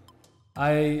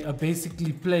I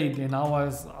basically played and how I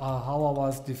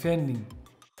was defending.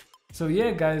 So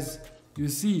yeah guys, you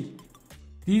see,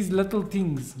 these little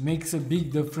things makes a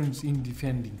big difference in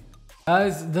defending.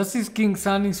 Guys, this is King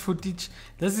Sunny's footage.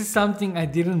 This is something I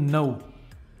didn't know.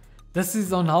 This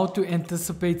is on how to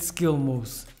anticipate skill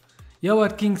moves. Here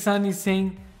what King Sunny is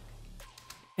saying,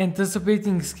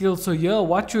 anticipating skills. So here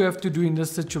what you have to do in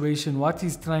this situation, what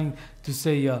he's trying to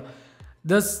say here.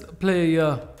 This player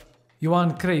here,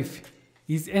 Johan Cruyff,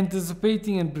 he's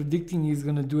anticipating and predicting he's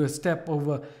gonna do a step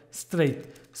over straight.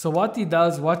 So what he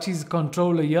does, watch his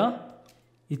controller here.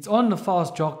 It's on the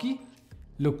fast jockey.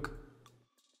 Look.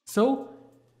 So,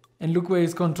 and look where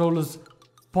his controller's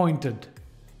pointed.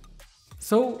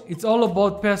 So it's all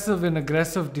about passive and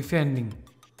aggressive defending.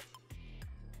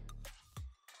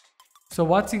 So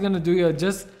what's he gonna do here?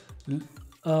 Just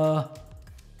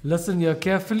listen here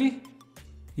carefully.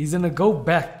 He's gonna go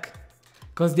back.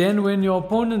 Because then when your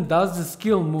opponent does the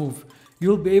skill move,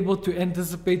 you'll be able to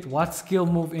anticipate what skill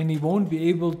move and he won't be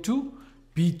able to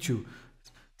beat you.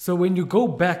 So when you go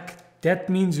back, that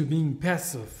means you're being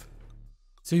passive.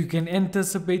 So you can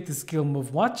anticipate the skill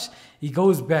move. Watch, he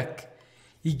goes back.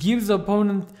 He gives the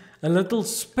opponent a little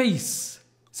space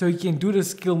so he can do the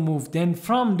skill move. Then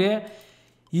from there,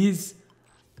 he's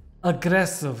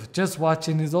aggressive. Just watch.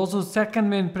 And he's also second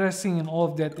man pressing and all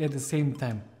of that at the same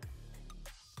time.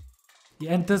 He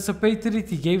anticipated it.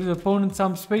 He gave the opponent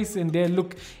some space. And there,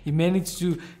 look, he managed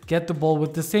to get the ball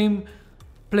with the same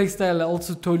playstyle I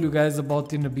also told you guys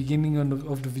about in the beginning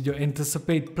of the video.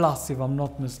 Anticipate plus, if I'm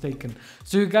not mistaken.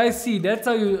 So you guys see, that's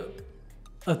how you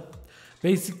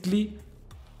basically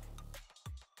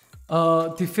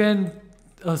defend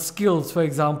skills. For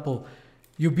example,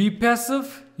 you be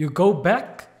passive, you go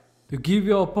back, you give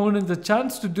your opponent a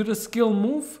chance to do the skill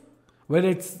move, whether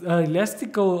it's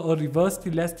elastico or reversed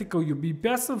elastico. You be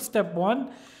passive, step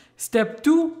 1. Step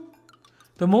 2,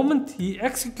 the moment he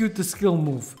executes the skill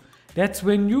move, that's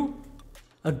when you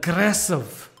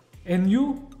aggressive and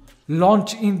you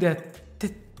launch in that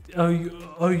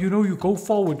you go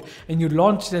forward and you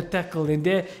launch that tackle, and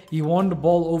there you won the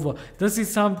ball over. This is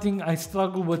something I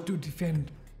struggle with to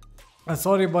defend.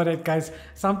 Sorry about that guys,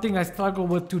 something I struggle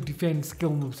with to defend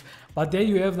skill moves. But there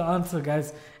you have the answer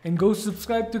guys, and go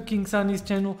subscribe to King Sunny's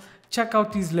channel. Check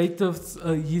out his latest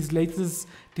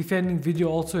defending video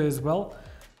also as well,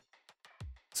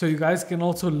 so you guys can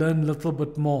also learn a little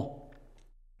bit more.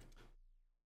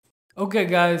 Okay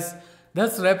guys,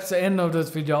 that wraps the end of this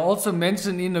video. I also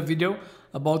mentioned in the video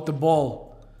about the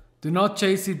ball. Do not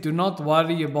chase it, do not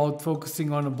worry about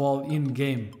focusing on the ball in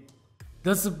game.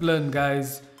 Discipline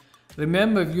guys.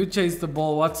 Remember, if you chase the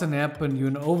ball, what's gonna happen?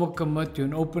 You're gonna overcommit, you're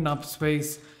gonna open up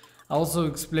space. I also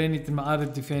explain it in my other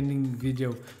defending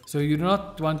video. So you do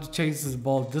not want to chase this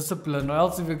ball. Discipline, or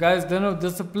else if you guys don't have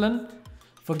discipline,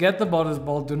 forget about this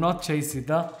ball, do not chase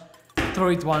it. Throw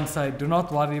it one side, do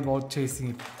not worry about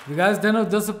chasing it. If you guys don't have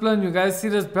discipline, you guys see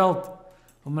this belt,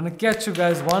 I'm gonna catch you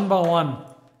guys one by one.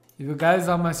 If you guys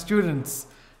are my students,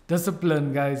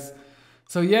 discipline guys.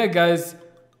 So yeah guys,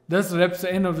 this wraps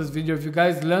the end of this video. If you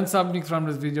guys learned something from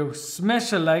this video,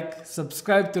 smash a like,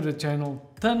 subscribe to the channel,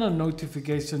 turn on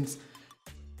notifications.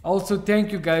 Also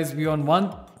thank you guys, we're on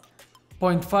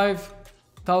 1.5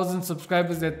 thousand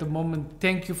subscribers at the moment.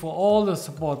 Thank you for all the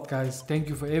support guys, thank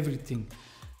you for everything.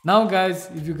 Now guys,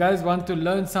 if you guys want to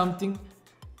learn something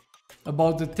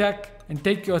about attack and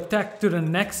take your attack to the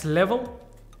next level,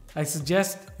 I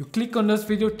suggest you click on this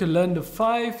video to learn the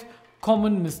 5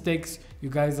 common mistakes you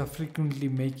guys are frequently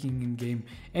making in game.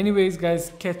 Anyways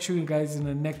guys, catch you guys in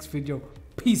the next video.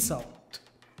 Peace out.